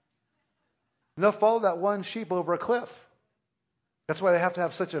 And they'll follow that one sheep over a cliff. That's why they have to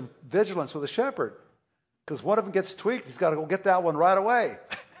have such a vigilance with a shepherd. Because one of them gets tweaked, he's got to go get that one right away.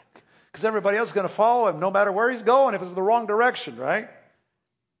 Because everybody else is going to follow him no matter where he's going if it's the wrong direction, right?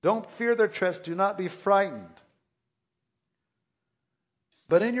 Don't fear their threats. Do not be frightened.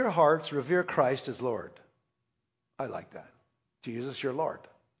 But in your hearts, revere Christ as Lord. I like that. Jesus, you're Lord.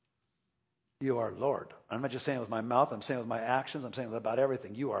 You are Lord. I'm not just saying it with my mouth. I'm saying it with my actions. I'm saying it about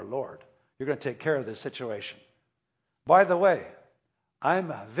everything. You are Lord. You're going to take care of this situation. By the way,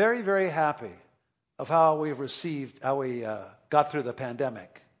 I'm very, very happy of how we got through the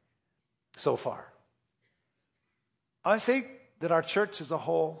pandemic so far. I think that our church as a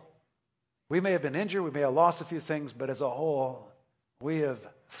whole, we may have been injured, we may have lost a few things, but as a whole, we have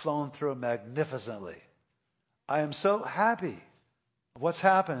flown through magnificently. I am so happy of what's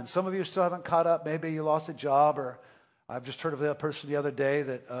happened. Some of you still haven't caught up. Maybe you lost a job, or I've just heard of a person the other day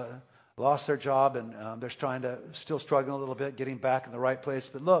that lost their job, and they're still struggling a little bit, getting back in the right place.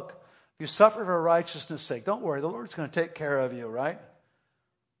 But look, if you suffer for righteousness' sake, don't worry. The Lord's going to take care of you, right?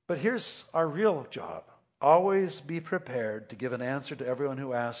 But here's our real job. Always be prepared to give an answer to everyone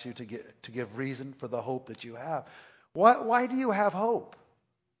who asks you to give reason for the hope that you have. Why do you have hope?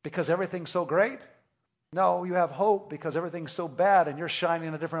 Because everything's so great? No, you have hope because everything's so bad and you're shining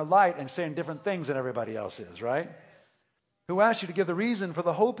in a different light and saying different things than everybody else is, right? Who asked you to give the reason for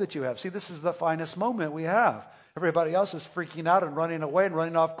the hope that you have? See, this is the finest moment we have. Everybody else is freaking out and running away and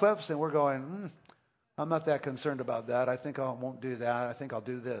running off cliffs, and we're going, I'm not that concerned about that. I think I won't do that. I think I'll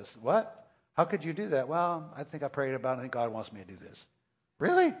do this. What? How could you do that? Well, I think I prayed about it. I think God wants me to do this.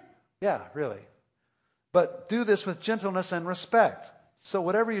 Really? Yeah, really. But do this with gentleness and respect. So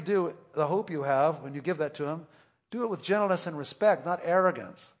whatever you do, the hope you have, when you give that to Him, do it with gentleness and respect, not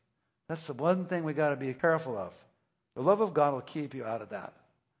arrogance. That's the one thing we got to be careful of. The love of God will keep you out of that.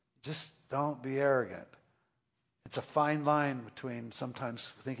 Just don't be arrogant. It's a fine line between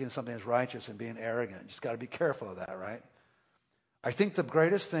sometimes thinking something is righteous and being arrogant. You just got to be careful of that, right? I think the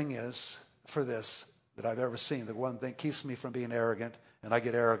greatest thing is for this that I've ever seen, the one thing keeps me from being arrogant, and I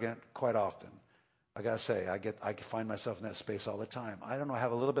get arrogant quite often. I got to say, I find myself in that space all the time. I don't know, I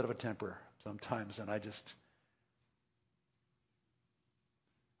have a little bit of a temper sometimes, and I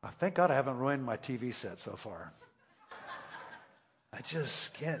thank God I haven't ruined my TV set so far. I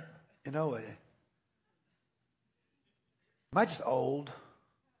just can't, am I just old?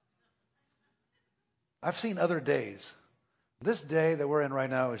 I've seen other days. This day that we're in right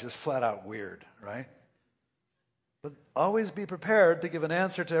now is just flat out weird, right? But always be prepared to give an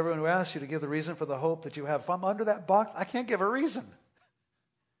answer to everyone who asks you to give the reason for the hope that you have. If I'm under that box, I can't give a reason.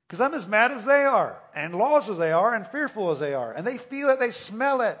 Because I'm as mad as they are, and lost as they are, and fearful as they are. And they feel it, they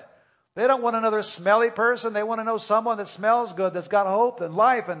smell it. They don't want another smelly person. They want to know someone that smells good, that's got hope and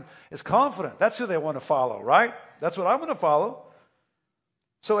life and is confident. That's who they want to follow, right? That's what I'm going to follow.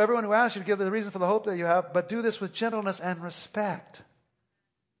 So everyone who asks you to give the reason for the hope that you have, but do this with gentleness and respect,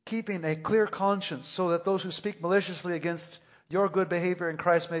 keeping a clear conscience, so that those who speak maliciously against your good behavior in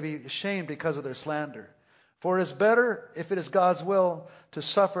Christ may be ashamed because of their slander. For it is better, if it is God's will, to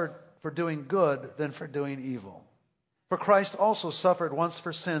suffer for doing good than for doing evil. For Christ also suffered once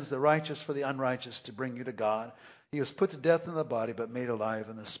for sins, the righteous for the unrighteous, to bring you to God. He was put to death in the body, but made alive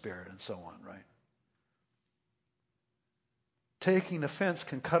in the spirit, and so on, right? Taking offense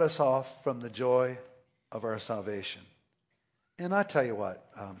can cut us off from the joy of our salvation. And I tell you what,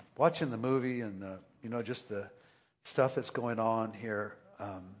 watching the movie and just the stuff that's going on here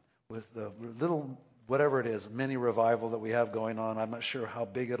with the little, whatever it is, mini revival that we have going on, I'm not sure how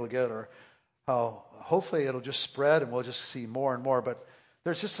big it'll get or how, hopefully it'll just spread and we'll just see more and more. But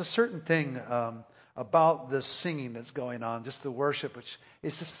there's just a certain thing about this singing that's going on, just the worship, which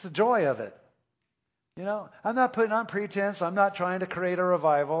is just the joy of it. I'm not putting on pretense. I'm not trying to create a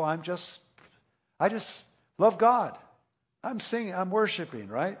revival. I just love God. I'm singing, I'm worshiping,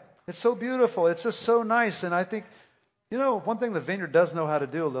 right? It's so beautiful. It's just so nice. And I think, one thing the Vineyard does know how to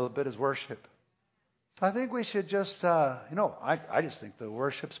do a little bit is worship. I think we should just, I just think the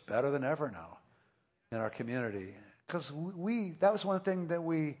worship's better than ever now in our community. Because that was one thing that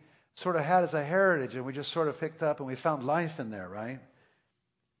we sort of had as a heritage, and we just sort of picked up and we found life in there, right?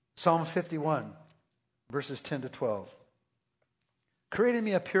 Psalm 51, verses 10 to 12. Create in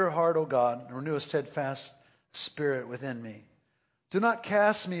me a pure heart, O God, and renew a steadfast spirit within me. Do not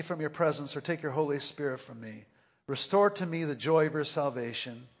cast me from your presence or take your Holy Spirit from me. Restore to me the joy of your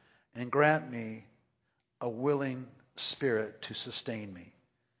salvation and grant me a willing spirit to sustain me.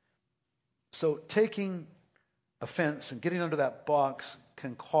 So taking offense and getting under that box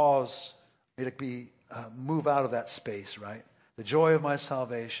can cause me to move out of that space, right? The joy of my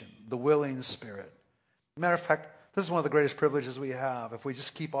salvation, the willing spirit. Matter of fact, this is one of the greatest privileges we have. If we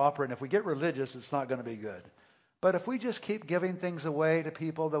just keep operating, if we get religious, it's not going to be good. But if we just keep giving things away to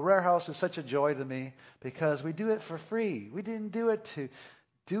people, the warehouse is such a joy to me because we do it for free. We didn't do it to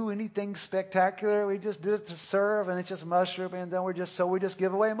do anything spectacular. We just did it to serve, and it's just mushrooming, and then we just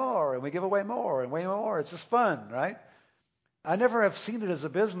give away more, and we give away more, and way more. It's just fun, right? I never have seen it as a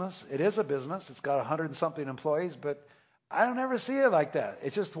business. It is a business. It's got 100 and something employees, but I don't ever see it like that.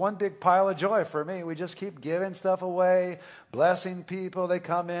 It's just one big pile of joy for me. We just keep giving stuff away, blessing people. They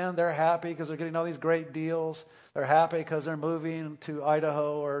come in, they're happy because they're getting all these great deals. They're happy because they're moving to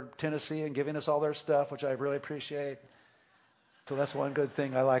Idaho or Tennessee and giving us all their stuff, which I really appreciate. So that's one good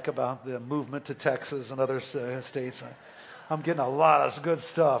thing I like about the movement to Texas and other states. I'm getting a lot of good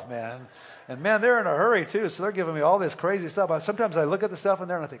stuff, man. And man, they're in a hurry too, so they're giving me all this crazy stuff. Sometimes I look at the stuff in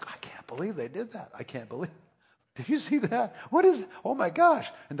there and I think, I can't believe they did that. I can't believe. Did you see that? What is? Oh my gosh!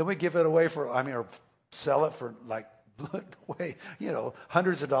 And then we give it away or sell it for like way,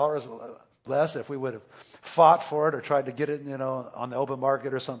 hundreds of dollars less if we would have fought for it or tried to get it, on the open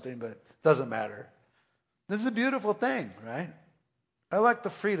market or something. But it doesn't matter. This is a beautiful thing, right? I like the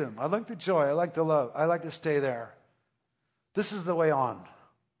freedom. I like the joy. I like the love. I like to stay there. This is the way on.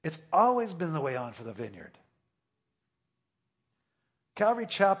 It's always been the way on for the Vineyard. Calvary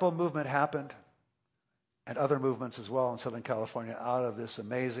Chapel movement happened, and other movements as well in Southern California, out of this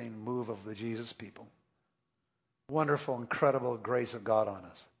amazing move of the Jesus people. Wonderful, incredible grace of God on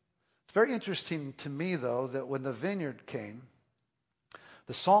us. It's very interesting to me, though, that when the Vineyard came,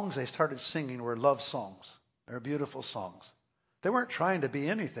 the songs they started singing were love songs. They were beautiful songs. They weren't trying to be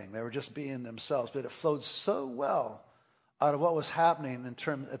anything. They were just being themselves. But it flowed so well out of what was happening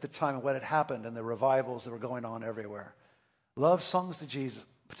at the time and what had happened and the revivals that were going on everywhere. Love songs to Jesus.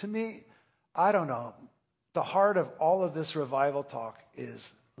 But to me, I don't know. The heart of all of this revival talk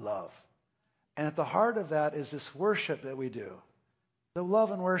is love. And at the heart of that is this worship that we do. The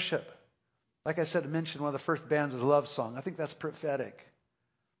love and worship. Like I said, I mentioned one of the first bands was Love Song. I think that's prophetic.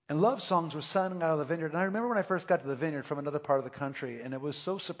 And love songs were sung out of the Vineyard. And I remember when I first got to the Vineyard from another part of the country, and it was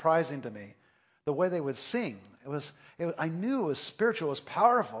so surprising to me, the way they would sing. I knew it was spiritual, it was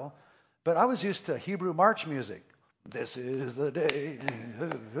powerful, but I was used to Hebrew march music. This is the day.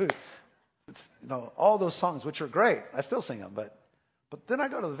 All those songs, which are great. I still sing them, but then I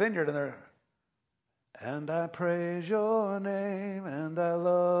go to the Vineyard and they're, and I praise your name, and I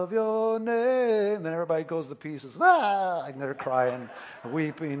love your name. And then everybody goes to pieces. And they're crying,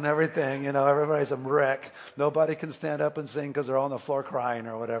 weeping, everything. Everybody's a wreck. Nobody can stand up and sing because they're on the floor crying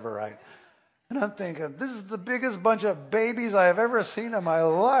or whatever, right? And I'm thinking, this is the biggest bunch of babies I have ever seen in my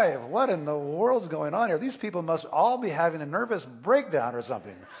life. What in the world's going on here? These people must all be having a nervous breakdown or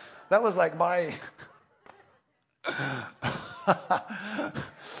something. That was like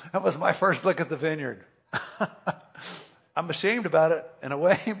that was my first look at the Vineyard. I'm ashamed about it in a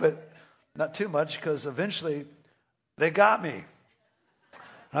way, but not too much, because eventually they got me. And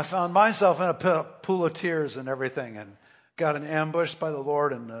I found myself in a pool of tears and everything, and got ambushed by the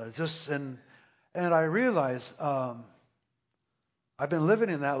Lord, and I realized I've been living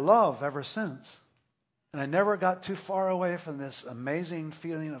in that love ever since. And I never got too far away from this amazing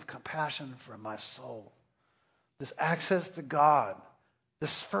feeling of compassion for my soul. This access to God.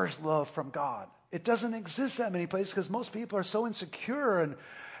 This first love from God. It doesn't exist that many places because most people are so insecure and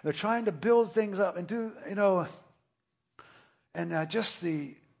they're trying to build things up and do, and just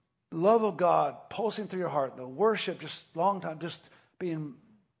the love of God pulsing through your heart, the worship, just long time, just being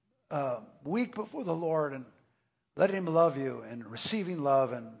weak before the Lord and letting Him love you and receiving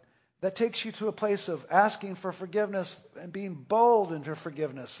love, and that takes you to a place of asking for forgiveness and being bold into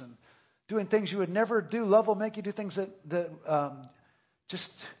forgiveness and doing things you would never do. Love will make you do things that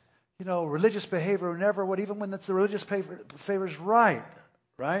religious behavior never would, even when the religious behavior is right?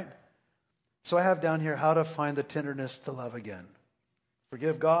 So I have down here how to find the tenderness to love again.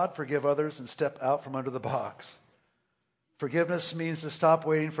 Forgive God, forgive others, and step out from under the box. Forgiveness means to stop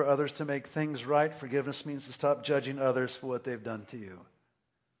waiting for others to make things right. Forgiveness means to stop judging others for what they've done to you.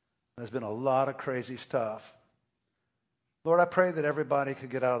 There's been a lot of crazy stuff. Lord, I pray that everybody could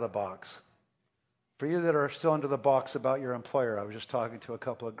get out of the box. For you that are still under the box about your employer, I was just talking to a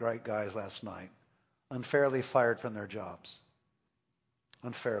couple of great guys last night, unfairly fired from their jobs.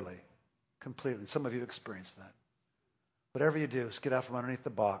 Unfairly. Completely. Some of you experienced that. Whatever you do, just get out from underneath the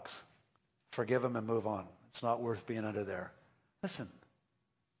box. Forgive them and move on. It's not worth being under there. Listen,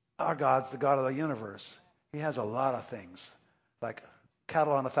 our God's the God of the universe. He has a lot of things. Like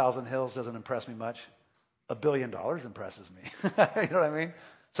cattle on 1,000 hills doesn't impress me much. $1 billion impresses me. You know what I mean?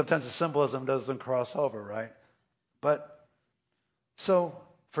 Sometimes the symbolism doesn't cross over, right? But so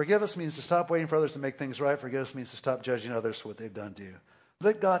forgiveness means to stop waiting for others to make things right. Forgiveness means to stop judging others for what they've done to you.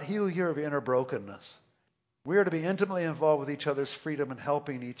 Let God heal your inner brokenness. We are to be intimately involved with each other's freedom and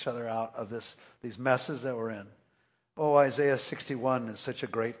helping each other out of these messes that we're in. Oh, Isaiah 61 is such a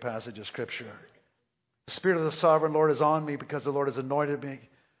great passage of Scripture. The Spirit of the Sovereign Lord is on me because the Lord has anointed me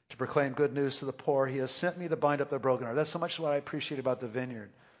to proclaim good news to the poor. He has sent me to bind up the brokenhearted. That's so much what I appreciate about the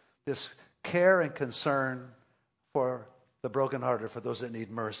Vineyard. This care and concern for the brokenhearted, for those that need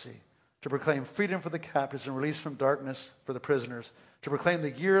mercy. To proclaim freedom for the captives and release from darkness for the prisoners. To proclaim the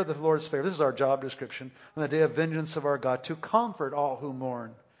year of the Lord's favor. This is our job description. On the day of vengeance of our God. To comfort all who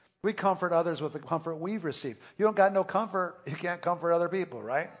mourn. We comfort others with the comfort we've received. You don't got no comfort, you can't comfort other people,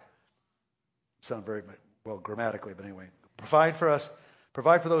 right? Sound very well grammatically, but anyway. Provide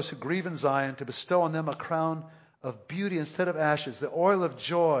for those who grieve in Zion, to bestow on them a crown of beauty instead of ashes, the oil of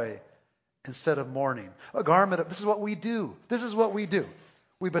joy instead of mourning. A garment of, this is what we do. This is what we do.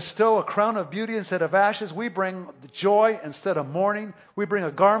 We bestow a crown of beauty instead of ashes. We bring joy instead of mourning. We bring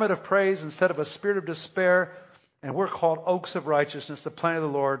a garment of praise instead of a spirit of despair. And we're called oaks of righteousness, the planting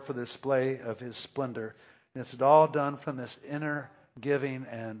of the Lord for the display of His splendor. And it's all done from this inner giving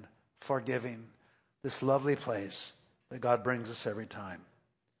and forgiving, this lovely place that God brings us every time.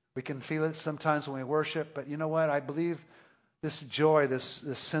 We can feel it sometimes when we worship, but you know what? I believe this joy, this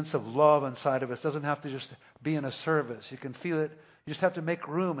sense of love inside of us doesn't have to just be in a service. You can feel it. You just have to make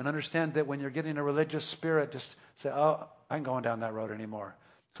room and understand that when you're getting a religious spirit, just say, oh, I ain't going down that road anymore.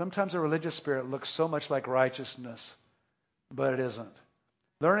 Sometimes a religious spirit looks so much like righteousness, but it isn't.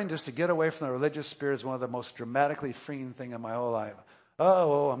 Learning just to get away from the religious spirit is one of the most dramatically freeing things in my whole life.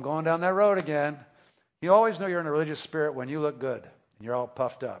 Oh, I'm going down that road again. You always know you're in a religious spirit when you look good and you're all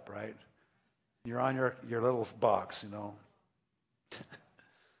puffed up, right? You're on your little box, you know.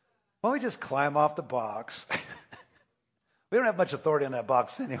 Why don't we just climb off the box? We don't have much authority on that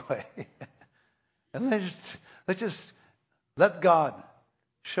box anyway. And let's just let God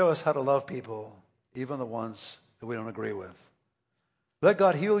show us how to love people, even the ones that we don't agree with. Let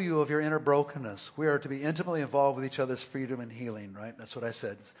God heal you of your inner brokenness. We are to be intimately involved with each other's freedom and healing, right? That's what I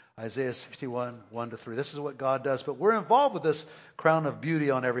said. Isaiah 61, 1-3. This is what God does. But we're involved with this crown of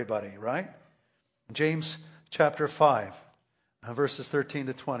beauty on everybody, right? James chapter 5, verses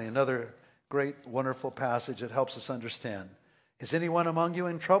 13-20. Another great, wonderful passage that helps us understand. Is anyone among you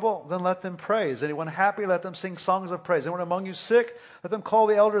in trouble? Then let them pray. Is anyone happy? Let them sing songs of praise. Is anyone among you sick? Let them call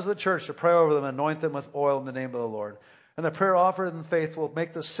the elders of the church to pray over them and anoint them with oil in the name of the Lord. And the prayer offered in faith will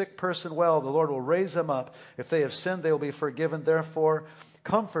make the sick person well. The Lord will raise them up. If they have sinned, they will be forgiven. Therefore,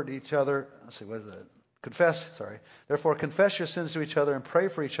 comfort each other. Therefore, confess your sins to each other and pray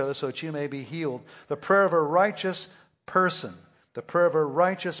for each other so that you may be healed. The prayer of a righteous person is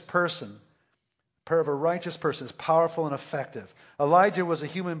powerful and effective. Elijah was a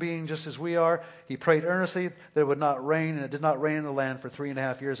human being just as we are. He prayed earnestly that it would not rain, and it did not rain in the land for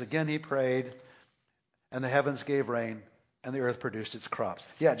 3.5 years. Again he prayed, and the heavens gave rain, and the earth produced its crops.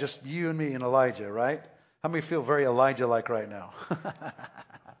 Yeah, just you and me and Elijah, right? How many feel very Elijah-like right now?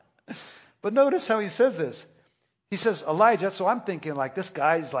 But notice how he says this. He says, Elijah, so I'm thinking like this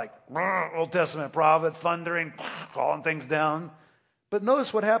guy's like Old Testament prophet, thundering, calling things down. But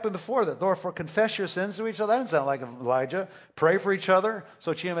notice what happened before that. Therefore, confess your sins to each other. That doesn't sound like Elijah. Pray for each other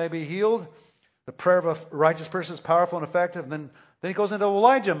so that you may be healed. The prayer of a righteous person is powerful and effective. And then he goes into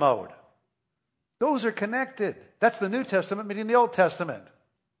Elijah mode. Those are connected. That's the New Testament meeting the Old Testament.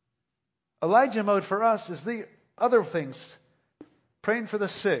 Elijah mode for us is the other things. Praying for the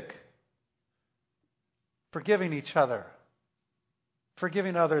sick. Forgiving each other.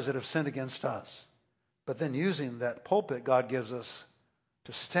 Forgiving others that have sinned against us. But then using that pulpit God gives us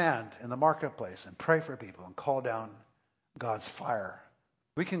to stand in the marketplace and pray for people and call down God's fire.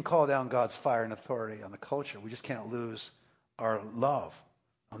 We can call down God's fire and authority on the culture. We just can't lose our love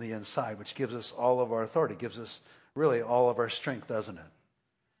on the inside, which gives us all of our authority, gives us really all of our strength, doesn't it?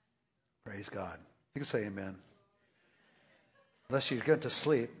 Praise God. You can say amen. Unless you get to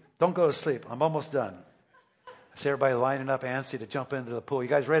sleep. Don't go to sleep. I'm almost done. I see everybody lining up antsy to jump into the pool. You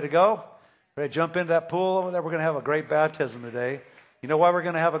guys ready to go? Ready to jump into that pool over there? We're going to have a great baptism today. You know why we're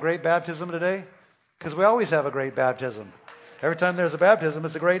going to have a great baptism today? Because we always have a great baptism. Every time there's a baptism,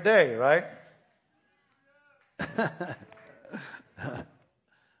 it's a great day, right?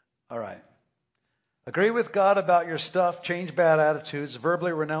 All right. Agree with God about your stuff. Change bad attitudes.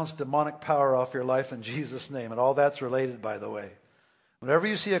 Verbally renounce demonic power off your life in Jesus' name. And all that's related, by the way. Whenever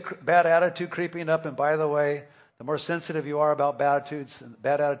you see a bad attitude creeping up, and by the way, the more sensitive you are about bad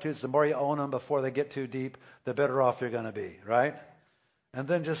attitudes, the more you own them before they get too deep, the better off you're going to be, right? And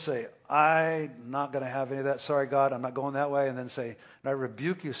then just say, I'm not going to have any of that. Sorry, God, I'm not going that way. And then say, and I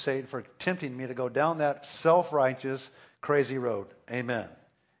rebuke you, Satan, for tempting me to go down that self-righteous, crazy road. Amen.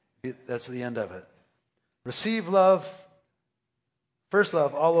 That's the end of it. Receive love, first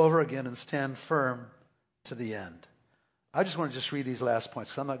love, all over again and stand firm to the end. I just want to just read these last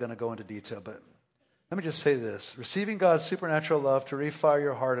points because I'm not going to go into detail, but let me just say this. Receiving God's supernatural love to refire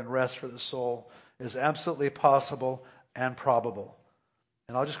your heart and rest for the soul is absolutely possible and probable.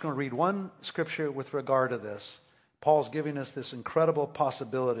 And I'm just going to read one scripture with regard to this. Paul's giving us this incredible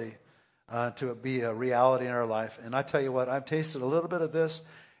possibility to be a reality in our life. And I tell you what, I've tasted a little bit of this,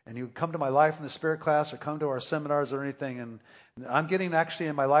 and you come to my Life in the Spirit class or come to our seminars or anything, and I'm getting actually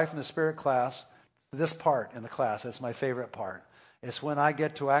in my Life in the Spirit class, this part in the class, it's my favorite part. It's when I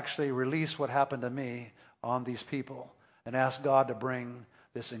get to actually release what happened to me on these people and ask God to bring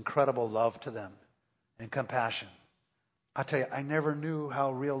this incredible love to them and compassion. I tell you, I never knew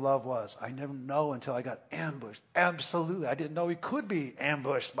how real love was. I never know until I got ambushed. Absolutely. I didn't know we could be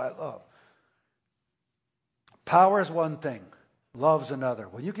ambushed by love. Power is one thing. Love's another.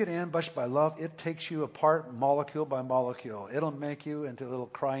 When you get ambushed by love, it takes you apart molecule by molecule. It'll make you into a little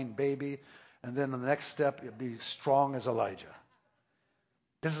crying baby. And then the next step, you'll be strong as Elijah.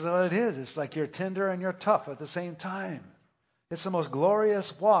 This is what it is. It's like you're tender and you're tough at the same time. It's the most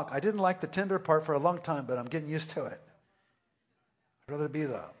glorious walk. I didn't like the tender part for a long time, but I'm getting used to it. I'd rather be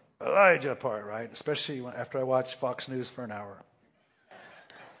the Elijah part, right? Especially after I watch Fox News for an hour.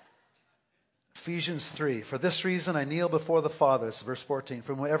 Ephesians 3. For this reason I kneel before the Father, this is verse 14,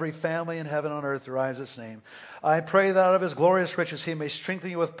 from whom every family in heaven and on earth derives its name. I pray that out of his glorious riches he may strengthen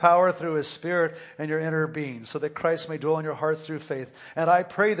you with power through his Spirit and your inner being, so that Christ may dwell in your hearts through faith. And I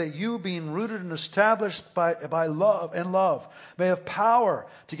pray that you, being rooted and established by love, may have power,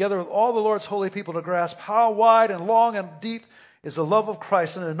 together with all the Lord's holy people, to grasp how wide and long and deep is the love of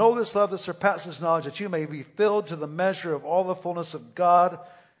Christ, and to know this love that surpasses knowledge, that you may be filled to the measure of all the fullness of God.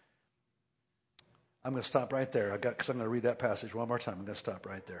 I'm going to stop right there because I'm going to read that passage one more time. I'm going to stop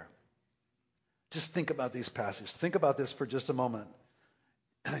right there. Just think about these passages. Think about this for just a moment.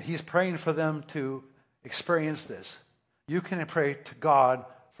 He's praying for them to experience this. You can pray to God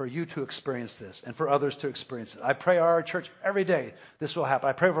for you to experience this and for others to experience it. I pray our church every day this will happen.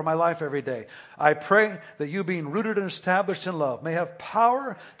 I pray for my life every day. I pray that you, being rooted and established in love, may have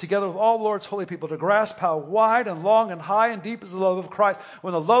power, together with all the Lord's holy people, to grasp how wide and long and high and deep is the love of Christ.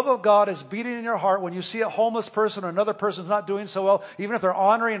 When the love of God is beating in your heart, when you see a homeless person or another person's not doing so well, even if they're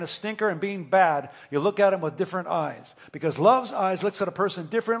ornery and a stinker and being bad, you look at them with different eyes. Because love's eyes looks at a person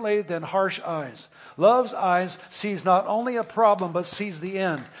differently than harsh eyes. Love's eyes sees not only a problem, but sees the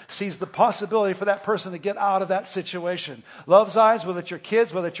end. Sees the possibility for that person to get out of that situation. Love's eyes, whether it's your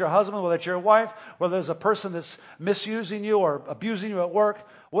kids, whether it's your husband, whether it's your wife, whether there's a person that's misusing you or abusing you at work,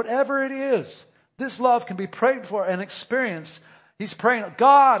 whatever it is, this love can be prayed for and experienced. He's praying,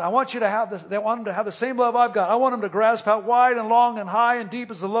 God, I want you to have this. They want him to have the same love I've got. I want him to grasp how wide and long and high and deep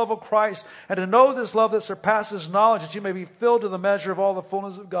is the love of Christ, and to know this love that surpasses knowledge, that you may be filled to the measure of all the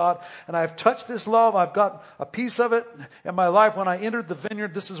fullness of God. And I've touched this love. I've got a piece of it in my life. When I entered the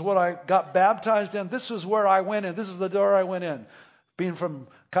vineyard, this is what I got baptized in. This is where I went in. This is the door I went in. Being from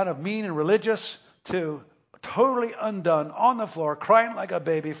kind of mean and religious to totally undone, on the floor, crying like a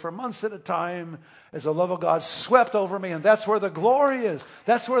baby for months at a time, as the love of God swept over me. And that's where the glory is.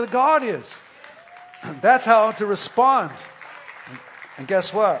 That's where the God is. That's how to respond. And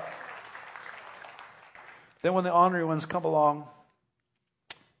guess what? Then when the ornery ones come along,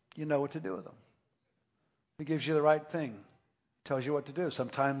 you know what to do with them. He gives you the right thing. Tells you what to do.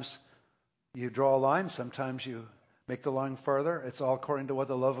 Sometimes you draw a line. Sometimes you make the line further. It's all according to what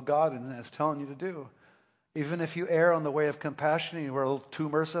the love of God is telling you to do. Even if you err on the way of compassion and you are a little too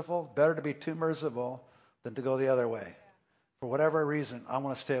merciful, better to be too merciful than to go the other way. For whatever reason, I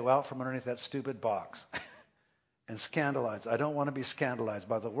want to stay out from underneath that stupid box and scandalized. I don't want to be scandalized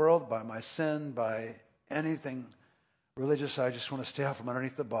by the world, by my sin, by anything religious. I just want to stay out from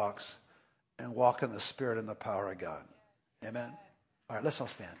underneath the box and walk in the Spirit and the power of God. Amen? All right, let's all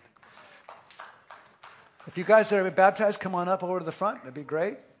stand. If you guys that are baptized, come on up over to the front. That'd be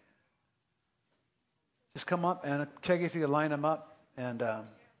great. Just come up, and Keggy, if you could line them up. And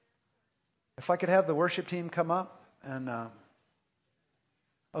if I could have the worship team come up. And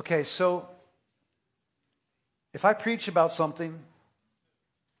okay, so if I preach about something,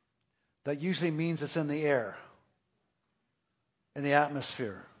 that usually means it's in the air, in the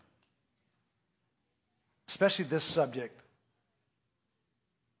atmosphere. Especially this subject.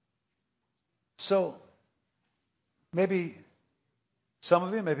 So maybe some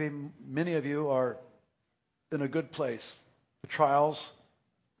of you, maybe many of you are in a good place. The trials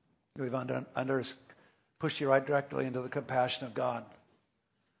we've under push you right directly into the compassion of God.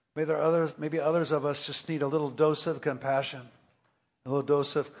 Maybe others of us just need a little dose of compassion, a little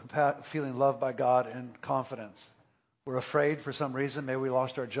dose of feeling loved by God and confidence. We're afraid for some reason. Maybe we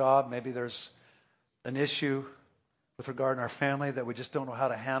lost our job. Maybe there's an issue with regard to our family that we just don't know how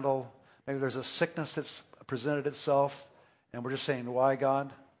to handle. Maybe there's a sickness that's presented itself, and we're just saying, why, God?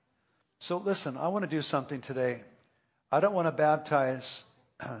 So listen, I want to do something today. I don't want to baptize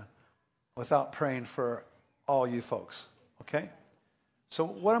without praying for all you folks. Okay? So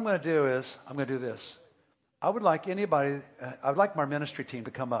what I'm going to do is, I'm going to do this. I would like my ministry team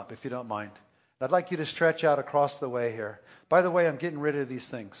to come up, if you don't mind. I'd like you to stretch out across the way here. By the way, I'm getting rid of these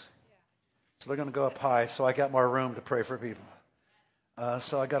things. So they're going to go up high, so I got more room to pray for people.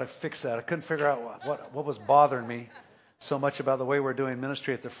 So I got to fix that. I couldn't figure out what was bothering me so much about the way we're doing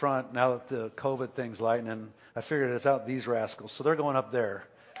ministry at the front now that the COVID thing's lightening. I figured it's out these rascals. So they're going up there.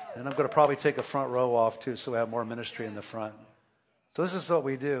 And I'm going to probably take a front row off, too, so we have more ministry in the front. So this is what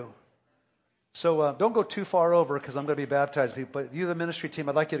we do. So don't go too far over because I'm going to be baptizing people. But you, the ministry team,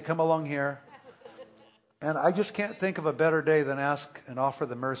 I'd like you to come along here. And I just can't think of a better day than ask and offer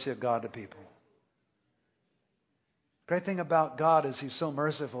the mercy of God to people. Great thing about God is He's so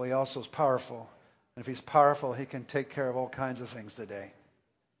merciful, He also is powerful. And if He's powerful, He can take care of all kinds of things today.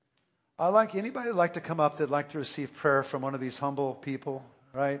 Anybody would like to come up that'd like to receive prayer from one of these humble people,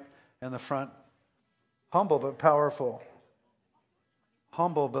 right, in the front? Humble but powerful.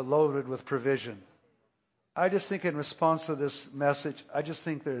 Humble but loaded with provision. I just think in response to this message, I just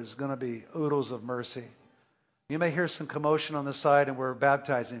think there's going to be oodles of mercy. You may hear some commotion on the side and we're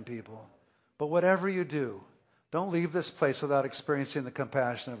baptizing people. But whatever you do, don't leave this place without experiencing the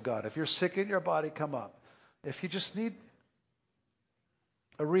compassion of God. If you're sick in your body, come up. If you just need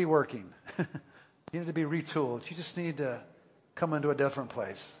a reworking, you need to be retooled. You just need to come into a different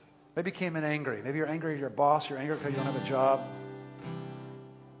place. Maybe you came in angry. Maybe you're angry at your boss. You're angry because you don't have a job.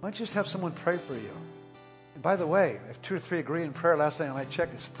 Why don't you just have someone pray for you? And by the way, if 2 or 3 agree in prayer, last time I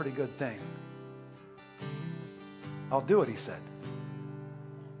checked, it's a pretty good thing. I'll do it, he said.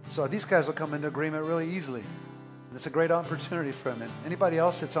 So these guys will come into agreement really easily. And it's a great opportunity for them. And anybody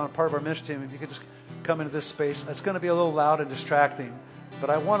else that's on part of our ministry team, if you could just come into this space. It's going to be a little loud and distracting. But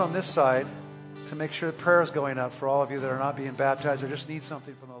I want on this side to make sure that prayer is going up for all of you that are not being baptized or just need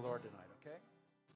something from the